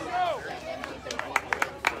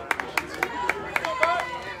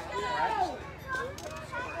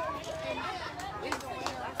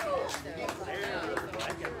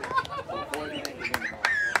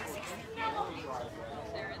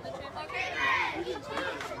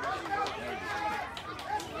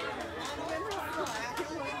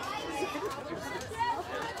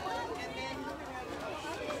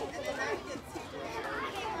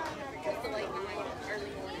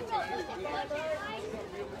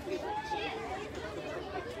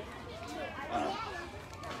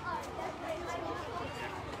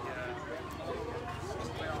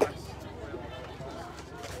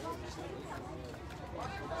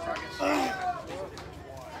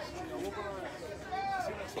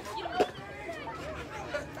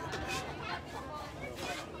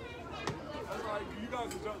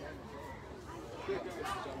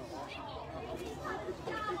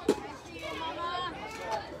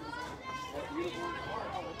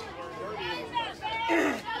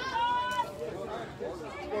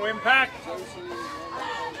Go impact. Come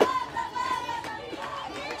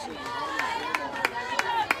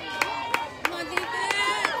on,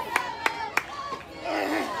 defense.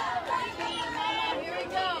 Here we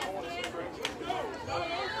go.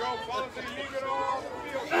 Go, follow to the league it all off the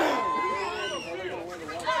field.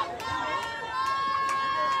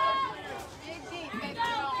 Dig deep, baby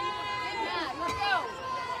girl. Get mad. Let's go.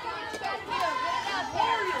 Get out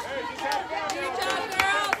there. Hey, just have it down Good there. job,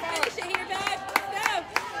 girls. Finish it here, babe. Let's go.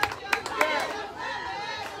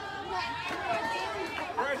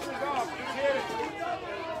 Pressure's off. Just hit it.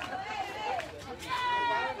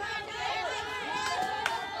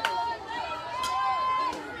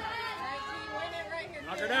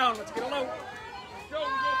 Knock her down. Let's get a low. Go, we go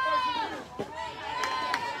first.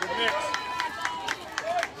 Good mix.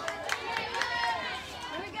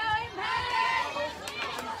 Here we go. Impact.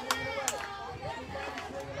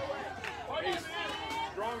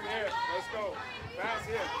 Strong hit. Let's go. Fast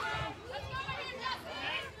hit.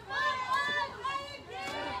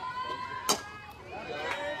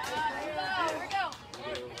 Here we go.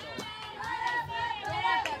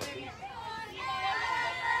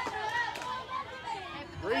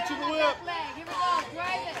 Reach in the whip. Leg. Here we go.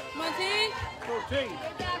 Drive it. Come on, team. 14.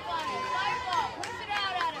 Get back on it. Fire ball. Push it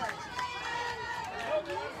out at her.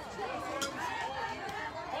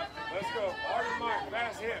 Let's go. Arden Mike.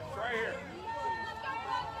 Fast hit. Right here.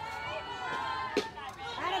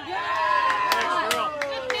 Thanks, girl.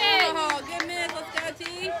 Oh, good miss. Let's go,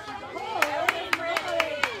 T. Come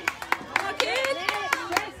on, kid.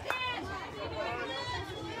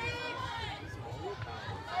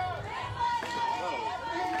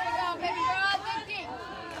 Here we go, baby girl. Dig deep.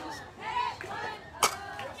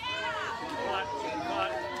 Cut.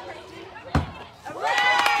 Cut.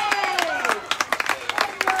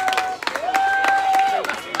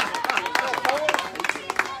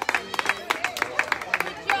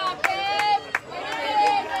 Good job, babe.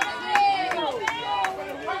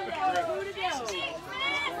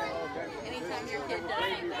 Anytime your kid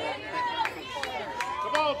does it.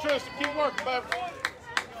 Come on, Tristan. Keep working, baby.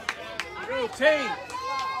 Go, team.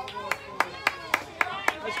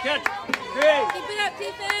 Let's catch it. Hey. Keep it up,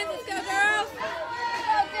 defense. Let's go, girls.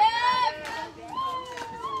 Go, Deb.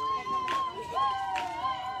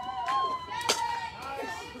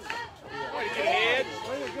 Way to get ahead.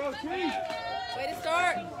 Way to go, T. Way to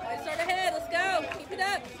start. Way to start ahead. Let's go. Keep it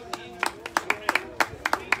up.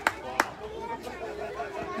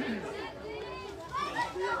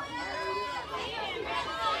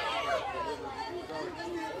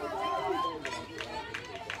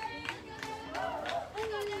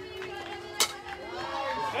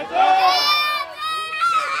 Let's go.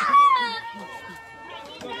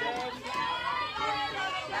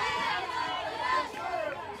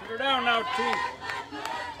 Sit her down now, team.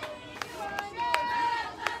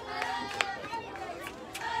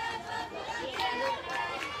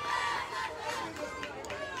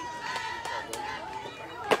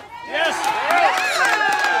 Yes.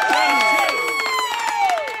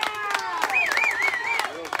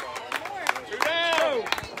 Two down.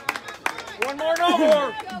 One more, no more.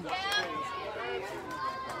 Go, Deb.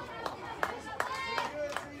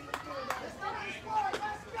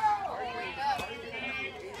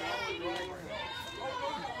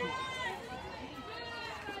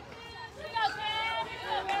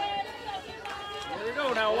 Here we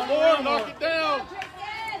go now. One More. more. Knock it down.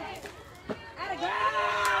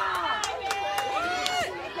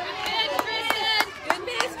 Good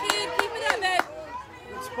miss, kid. Keep it up, babe.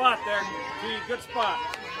 Good spot there. T, good spot.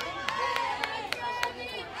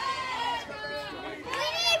 We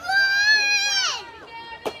need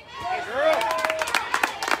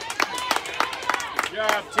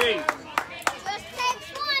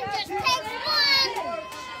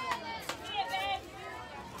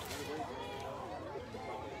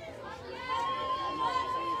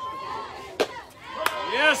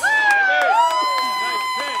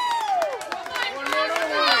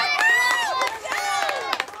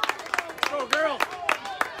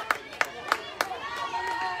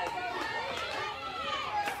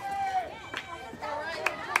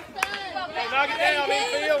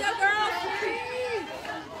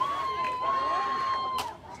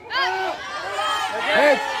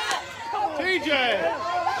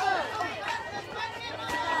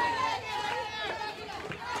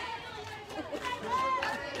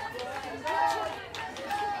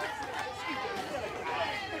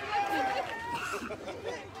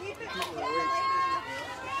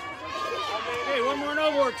Over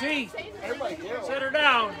and over, T. Set her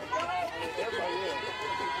down.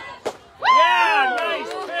 Yeah, nice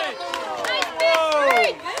pitch.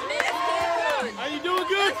 Whoa. How you doing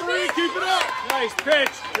good, 3? Keep it up. Nice pitch,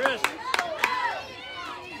 Tris. Come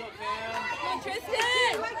on, Tristan.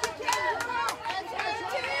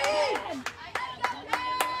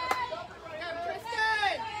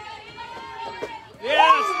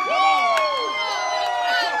 Yes, come on.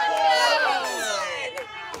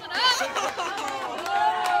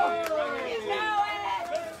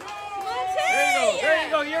 There you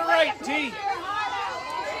go. You're right, T. He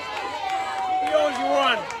owes you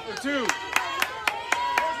 1 or 2.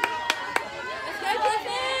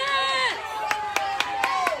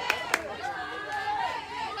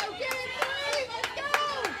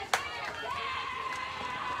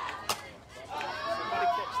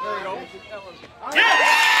 There you go.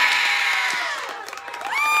 Yeah!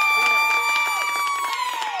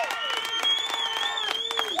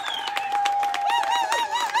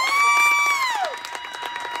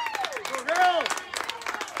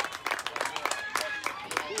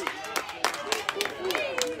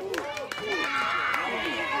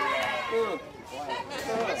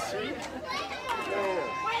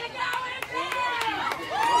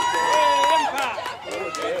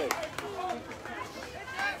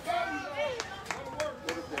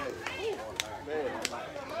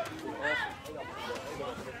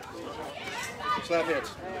 Slap hits.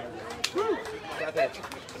 Slap hits.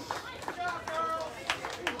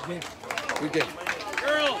 Good game.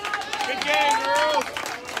 Girls, good game, girls.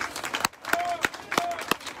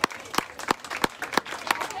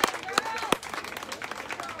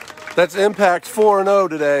 That's Impact 4-0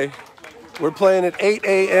 today. We're playing at 8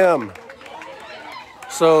 a.m.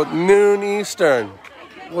 So noon Eastern.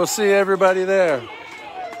 We'll see everybody there.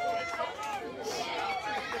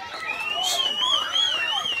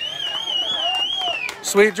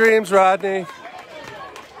 Sweet dreams, Rodney.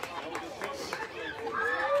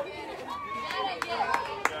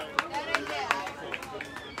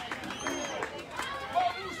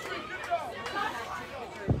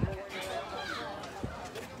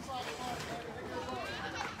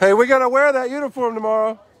 Hey, we gotta wear that uniform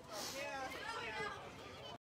tomorrow.